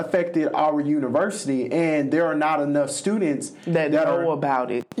 affected our university, and there are not enough students that know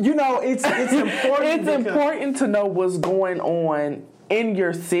about it. It's important. It's important to know what's going on in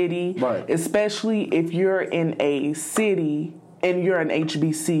your city, right, especially if you're in a city and you're an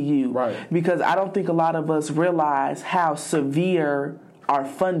HBCU. Right. Because I don't think a lot of us realize how severe our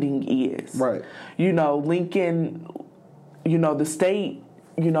funding is. Right. Lincoln, the state,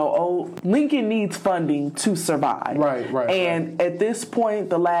 Lincoln needs funding to survive. Right. And at this point,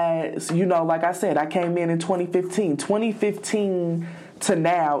 the last, like I said, I came in 2015. 2015 to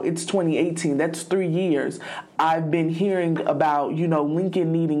now, it's 2018. That's 3 years. I've been hearing about,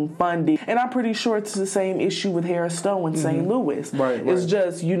 Lincoln needing funding. And I'm pretty sure it's the same issue with Harris Stowe in St. Louis. Right. It's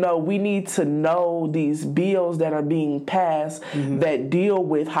just, we need to know these bills that are being passed that deal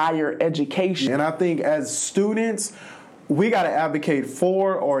with higher education. And I think as students, we got to advocate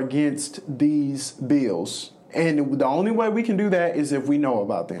for or against these bills. And the only way we can do that is if we know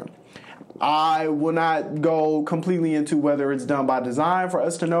about them. I will not go completely into whether it's done by design for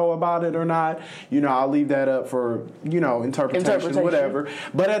us to know about it or not. I'll leave that up for, interpretation, whatever.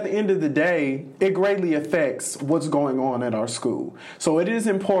 But at the end of the day, it greatly affects what's going on at our school. So it is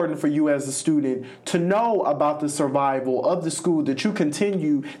important for you as a student to know about the survival of the school that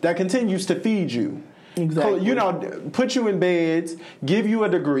continues to feed you. Exactly. Put you in beds, give you a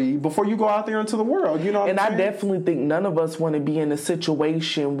degree before you go out there into the world. And I definitely think none of us want to be in a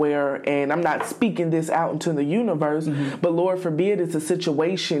situation where, and I'm not speaking this out into the universe, but Lord forbid it's a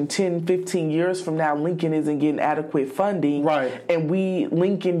situation 10, 15 years from now, Lincoln isn't getting adequate funding. Right. And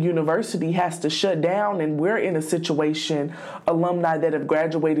Lincoln University has to shut down, and we're in a situation, alumni that have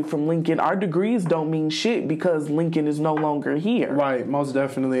graduated from Lincoln, our degrees don't mean shit because Lincoln is no longer here. Right, most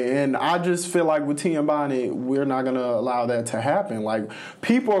definitely. And I just feel like with T.M. Bonnet, we're not going to allow that to happen. Like,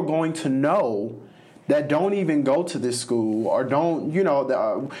 people are going to know that don't even go to this school or don't,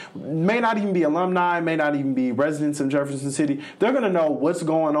 may not even be alumni, may not even be residents in Jefferson City. They're going to know what's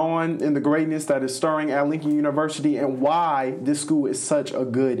going on in the greatness that is stirring at Lincoln University and why this school is such a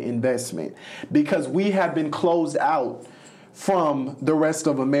good investment. Because we have been closed out from the rest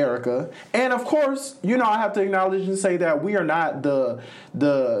of America. And of course, I have to acknowledge and say that we are not the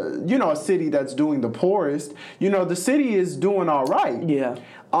a city that's doing the poorest. The city is doing all right. Yeah.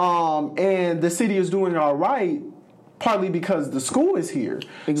 And the city is doing all right partly because the school is here.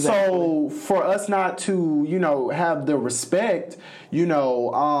 Exactly. So for us not to, have the respect, at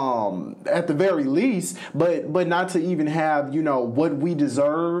the very least, but not to even have, what we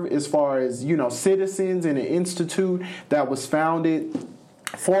deserve as far as, citizens in an institute that was founded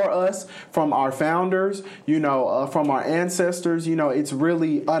for us, from our founders, from our ancestors, it's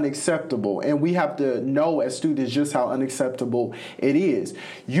really unacceptable. And we have to know as students just how unacceptable it is.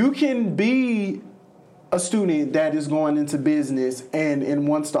 You can be a student that is going into business and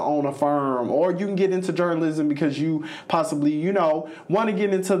wants to own a firm, or you can get into journalism because you possibly, want to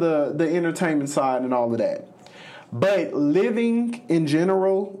get into the entertainment side and all of that. But living in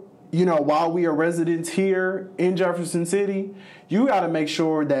general, while we are residents here in Jefferson City, you got to make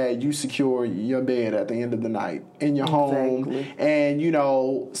sure that you secure your bed at the end of the night in your home. And,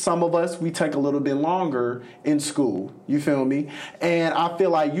 some of us, we take a little bit longer in school. You feel me? And I feel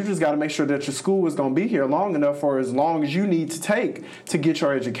like you just got to make sure that your school is going to be here long enough for as long as you need to take to get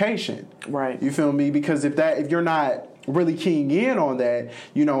your education. Right. You feel me? Because if you're not really keying in on that,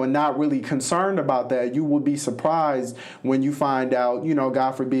 and not really concerned about that, you will be surprised when you find out,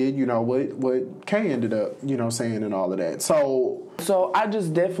 God forbid, what Kay ended up, saying and all of that. So I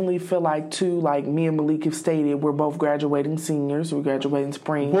just definitely feel like, too, like me and Malik have stated, we're both graduating seniors. We're graduating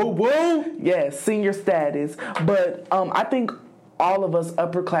spring. Whoa! Yes, senior status. But I think all of us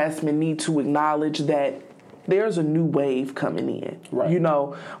upperclassmen need to acknowledge that there's a new wave coming in. Right.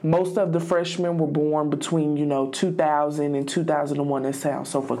 Most of the freshmen were born between, 2000 and 2001. That sounds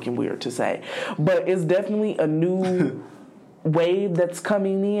so fucking weird to say. But it's definitely a new wave that's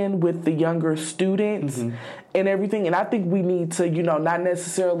coming in with the younger students and everything. And I think we need to, not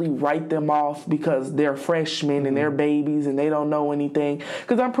necessarily write them off because they're freshmen and they're babies and they don't know anything.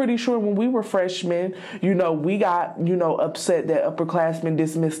 Because I'm pretty sure when we were freshmen, we got, upset that upperclassmen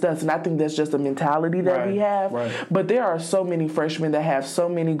dismissed us. And I think that's just a mentality that we have. Right. But there are so many freshmen that have so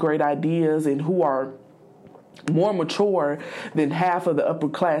many great ideas and who are more mature than half of the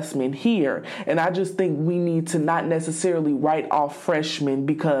upperclassmen here. And I just think we need to not necessarily write off freshmen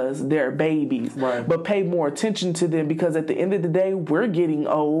because they're babies, but pay more attention to them, because at the end of the day, we're getting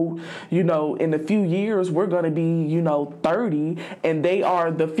old. In a few years, we're going to be, 30, and they are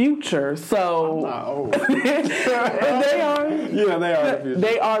the future. So I'm not old. they are. Yeah, they are the future.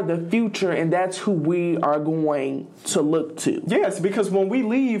 They are the future, and that's who we are going to look to. Yes, because when we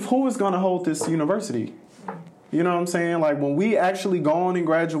leave, who is going to hold this university? You know what I'm saying? Like, when we actually go on and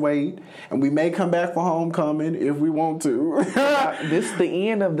graduate, and we may come back for homecoming if we want to. This is the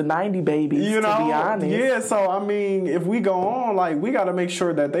end of the 90 babies, to be honest. Yeah, so, I mean, if we go on, like, we got to make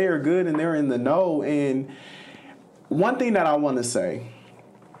sure that they are good and they're in the know. And one thing that I want to say,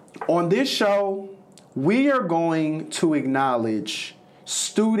 on this show, we are going to acknowledge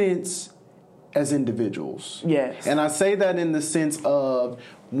students as individuals. Yes. And I say that in the sense of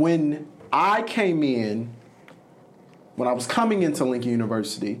when I came in, when I was coming into Lincoln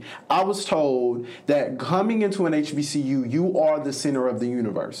University, I was told that coming into an HBCU, you are the center of the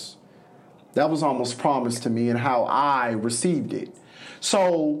universe. That was almost promised to me and how I received it.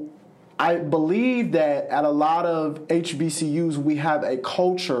 So I believe that at a lot of HBCUs, we have a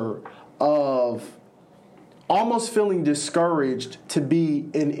culture of almost feeling discouraged to be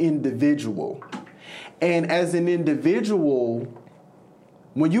an individual. And as an individual,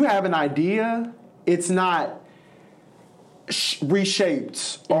 when you have an idea, it's not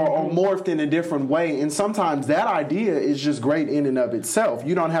reshaped or morphed in a different way, and sometimes that idea is just great in and of itself.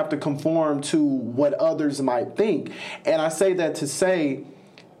 You don't have to conform to what others might think. And I say that to say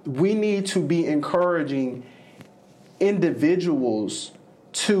we need to be encouraging individuals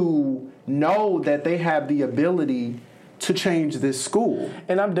to know that they have the ability to change this school.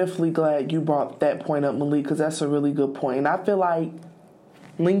 And I'm definitely glad you brought that point up, Malik, because that's a really good point. And I feel like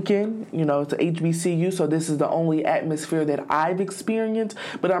Lincoln, it's a HBCU, so this is the only atmosphere that I've experienced,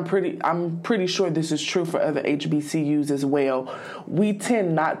 but I'm pretty sure this is true for other HBCUs as well. We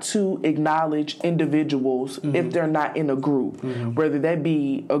tend not to acknowledge individuals if they're not in a group, whether that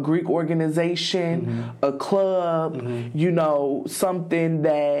be a Greek organization, a club, something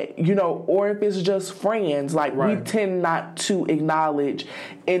that, or if it's just friends. Like, we tend not to acknowledge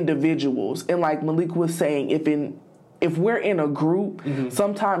individuals. And like Malik was saying, if we're in a group,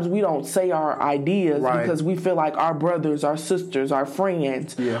 sometimes we don't say our ideas because we feel like our brothers, our sisters, our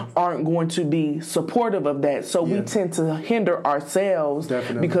friends aren't going to be supportive of that. So we tend to hinder ourselves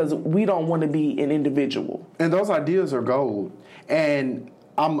because we don't want to be an individual. And those ideas are gold. And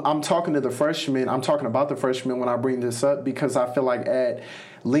I'm talking to the freshmen. I'm talking about the freshmen when I bring this up, because I feel like at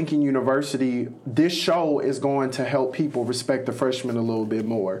Lincoln University, this show is going to help people respect the freshmen a little bit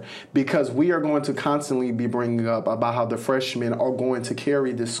more, because we are going to constantly be bringing up about how the freshmen are going to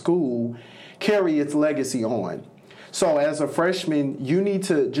carry the school, carry its legacy on. So as a freshman, you need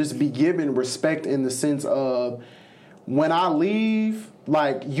to just be given respect in the sense of, when I leave,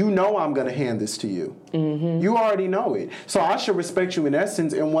 like, I'm going to hand this to you. You already know it. So I should respect you in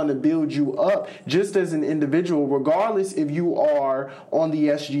essence and want to build you up just as an individual, regardless if you are on the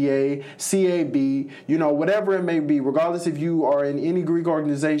SGA, CAB, whatever it may be, regardless if you are in any Greek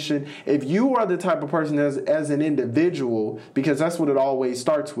organization. If you are the type of person as an individual, because that's what it always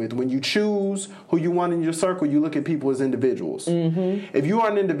starts with. When you choose who you want in your circle, you look at people as individuals. If you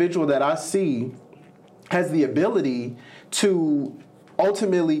are an individual that I see has the ability to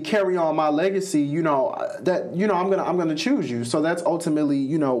ultimately carry on my legacy, I'm gonna choose you. So that's ultimately,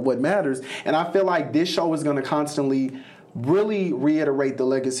 what matters. And I feel like this show is gonna constantly really reiterate the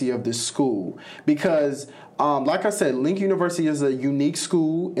legacy of this school, because like I said, Lincoln University is a unique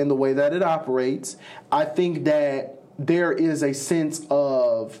school in the way that it operates. I think that there is a sense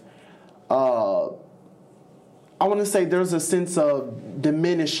of I want to say there's a sense of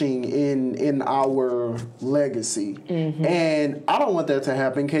diminishing in our legacy. And I don't want that to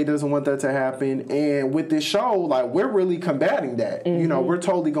happen. Kay doesn't want that to happen. And with this show, like, we're really combating that. We're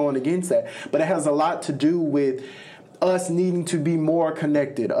totally going against that. But it has a lot to do with us needing to be more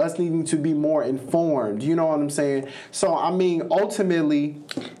connected, us needing to be more informed. You know what I'm saying? So, I mean, ultimately,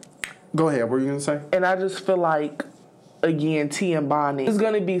 go ahead. What were you going to say? And I just feel like, again, tea and bonding is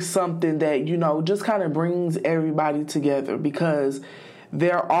going to be something that, just kind of brings everybody together, because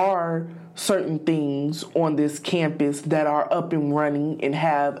there are certain things on this campus that are up and running and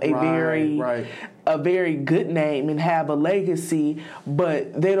have a very good name and have a legacy,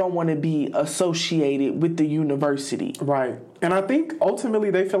 but they don't want to be associated with the university. Right. And I think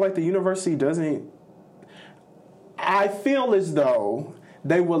ultimately they feel like the university doesn't. I feel as though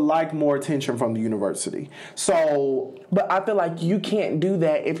they would like more attention from the university. So, but I feel like you can't do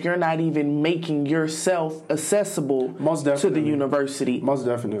that if you're not even making yourself accessible to the university. Most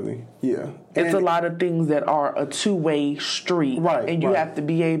definitely, yeah. It's a lot of things that are a two-way street. Right. And you have to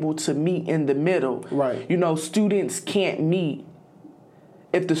be able to meet in the middle. Right. You know, students can't meet.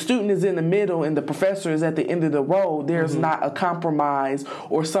 If the student is in the middle and the professor is at the end of the road, there's not a compromise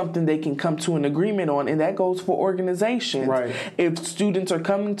or something they can come to an agreement on, and that goes for organizations. Right. If students are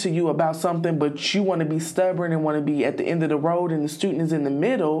coming to you about something, but you want to be stubborn and want to be at the end of the road and the student is in the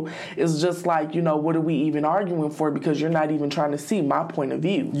middle, it's just like, you know, what are we even arguing for, because you're not even trying to see my point of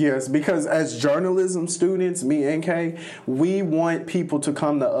view. Yes, because as journalism students, me and Kay, we want people to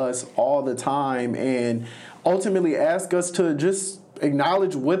come to us all the time and ultimately ask us to just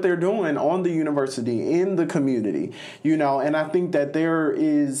acknowledge what they're doing on the university, in the community, you know, and I think that there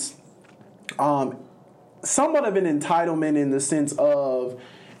is somewhat of an entitlement in the sense of,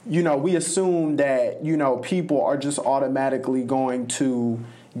 you know, we assume that, you know, people are just automatically going to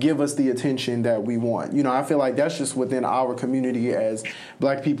give us the attention that we want. You know, I feel like that's just within our community as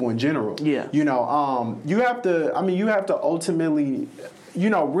Black people in general. Yeah. You know, you have to ultimately,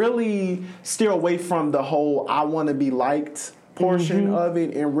 you know, really steer away from the whole I want to be liked portion of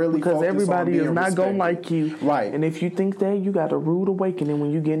it and really because everybody is not going to like you. Right. And if you think that, you got a rude awakening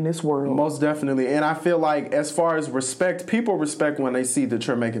when you get in this world. Most definitely. And I feel like as far as respect, people respect when they see that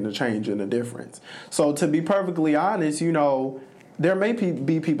you're making a change and a difference. So to be perfectly honest, you know, there may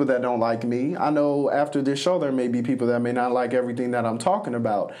be people that don't like me. I know after this show there may be people that may not like everything that I'm talking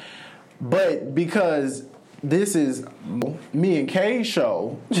about. But because this is me and Kay's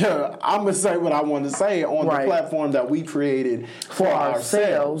show, I'm going to say what I want to say on the platform that we created for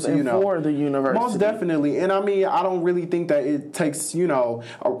ourselves and for the university. Most definitely. And I mean, I don't really think that it takes, you know,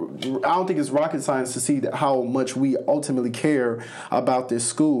 I don't think it's rocket science to see that how much we ultimately care about this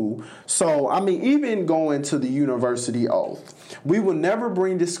school. So, I mean, even going to the university oath, we will never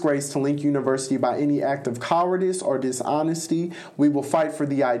bring disgrace to Link University by any act of cowardice or dishonesty. We will fight for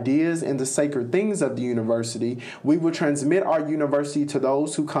the ideas and the sacred things of the university. We will transmit our university to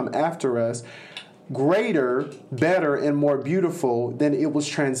those who come after us greater, better, and more beautiful than it was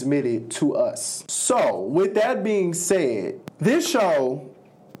transmitted to us. So, with that being said, this show,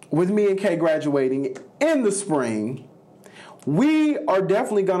 with me and Kay graduating in the spring, we are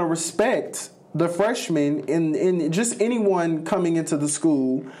definitely going to respect the freshmen and just anyone coming into the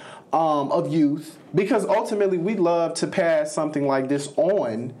school of youth, because ultimately we'd love to pass something like this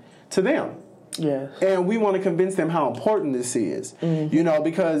on to them. Yes. And we want to convince them how important this is. Mm-hmm. You know,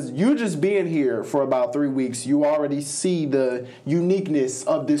 because you just being here for about 3 weeks, you already see the uniqueness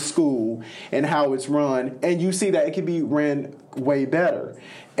of this school and how it's run, and you see that it can be ran way better.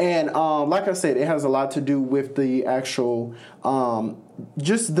 And like I said, it has a lot to do with the actual,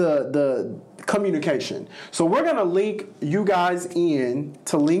 just the communication. So we're going to link you guys in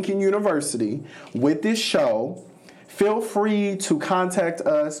to Lincoln University with this show. Feel free to contact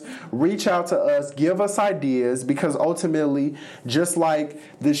us, reach out to us, give us ideas, because ultimately, just like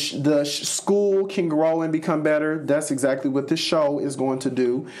the school can grow and become better, that's exactly what this show is going to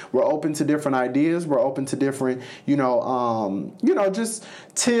do. We're open to different ideas. We're open to different, just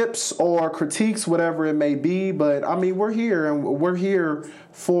tips or critiques, whatever it may be. But I mean, we're here, and we're here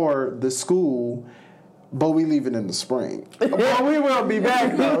for the school. But we leave it in the spring. But we will be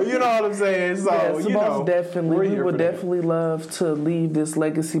back, though. You know what I'm saying? So, yes, most definitely. We would definitely love to leave this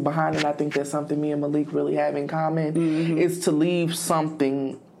legacy behind, and I think that's something me and Malik really have in common, is to leave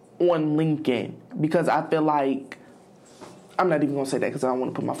something on Lincoln. Because I feel like, I'm not even going to say that because I don't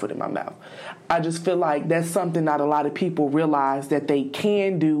want to put my foot in my mouth. I just feel like that's something not a lot of people realize that they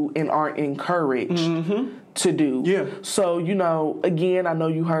can do and aren't encouraged to do. Yeah. So, again, I know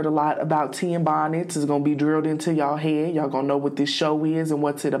you heard a lot about tea and bonnets. It's going to be drilled into y'all head. Y'all going to know what this show is and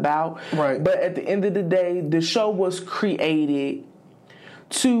what's it about. Right. But at the end of the day, the show was created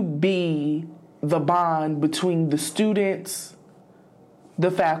to be the bond between the students,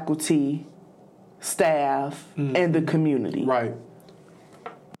 the faculty, staff, and the community. Right.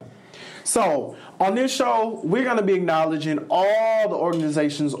 So, on this show, we're going to be acknowledging all the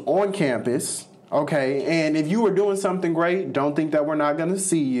organizations on campus. Okay, and if you were doing something great, don't think that we're not going to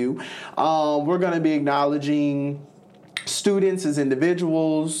see you. We're going to be acknowledging students as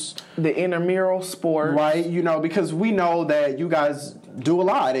individuals. The intramural sport. Right, because we know that you guys do a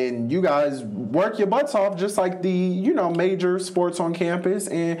lot, and you guys work your butts off just like the major sports on campus,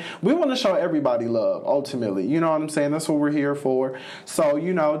 and we want to show everybody love ultimately. You know what I'm saying? That's what we're here for. So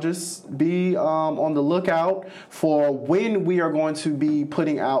just be on the lookout for when we are going to be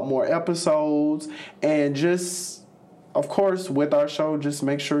putting out more episodes, and just of course with our show, just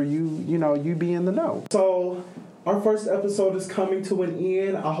make sure you be in the know. So our first episode is coming to an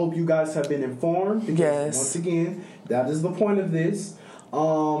end. I hope you guys have been informed, because yes, once again, that is the point of this.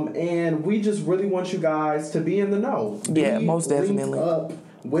 And we just really want you guys to be in the know. Yeah, most definitely. Up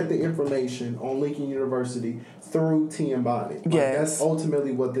with the information on Lincoln University through TM Bonnet. Yes. That's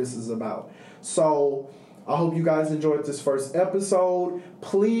ultimately what this is about. So I hope you guys enjoyed this first episode.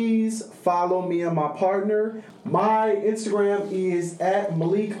 Please follow me and my partner. My Instagram is at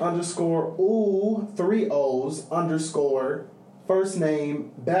Malik_ooh, 3 O's, _, first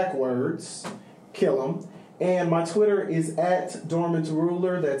name backwards, Killam. And my Twitter is at Dormant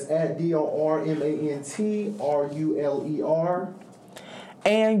Ruler. That's at DORMANTRULER.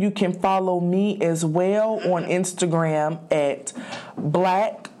 And you can follow me as well on Instagram at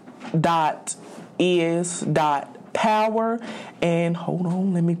black.is.power. And hold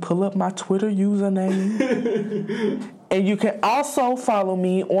on, let me pull up my Twitter username. And you can also follow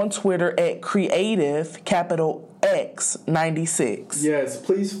me on Twitter at Creative, capital X96. Yes,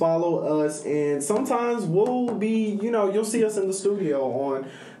 please follow us, and sometimes we'll be, you'll see us in the studio on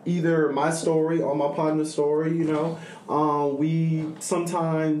either my story or my partner's story. We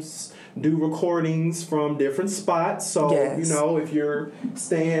sometimes do recordings from different spots, so yes, if you're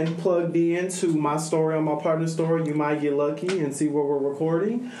staying plugged in to my story or my partner's story, you might get lucky and see where we're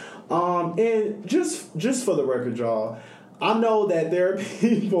recording. And just for the record, y'all, I know that there are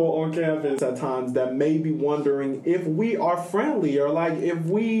people on campus at times that may be wondering if we are friendly, or like if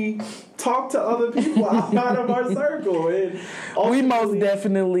we talk to other people outside of our circle. And we most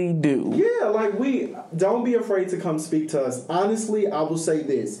definitely do. Yeah, like we don't be afraid to come speak to us. Honestly, I will say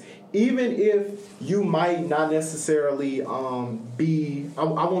this. Even if you might not necessarily be, I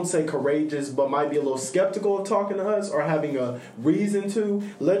won't say courageous, but might be a little skeptical of talking to us or having a reason to,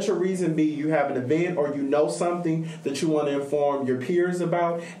 let your reason be you have an event or something that you want to inform your peers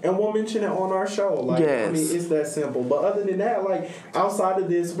about, and we'll mention it on our show. Like, yes. I mean, it's that simple. But other than that, like, outside of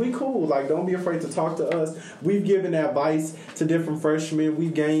this, we cool. Like, don't be afraid to talk to us. We've given advice to different freshmen.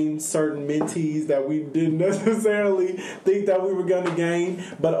 We've gained certain mentees that we didn't necessarily think that we were going to gain,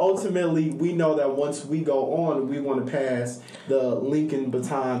 but ultimately, we know that once we go on, we want to pass the Lincoln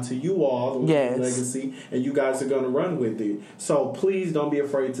baton to you all, the Lincoln legacy, and you guys are going to run with it. So please don't be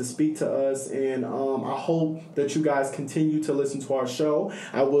afraid to speak to us, and I hope that you guys continue to listen to our show.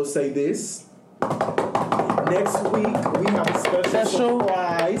 I will say this. Next week, we have a special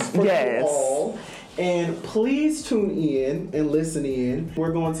surprise for you all. And please tune in and listen in.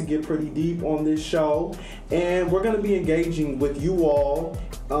 We're going to get pretty deep on this show, and we're going to be engaging with you all,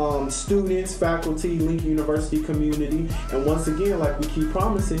 students, faculty, Lincoln University community. And once again, like we keep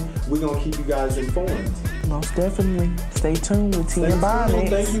promising, we're going to keep you guys informed. Most definitely. Stay tuned with TM Bonnet.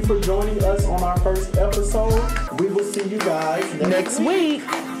 Thank you for joining us on our first episode. We will see you guys next week.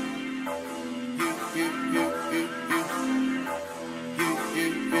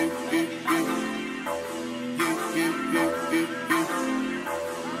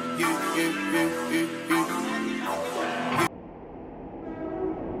 You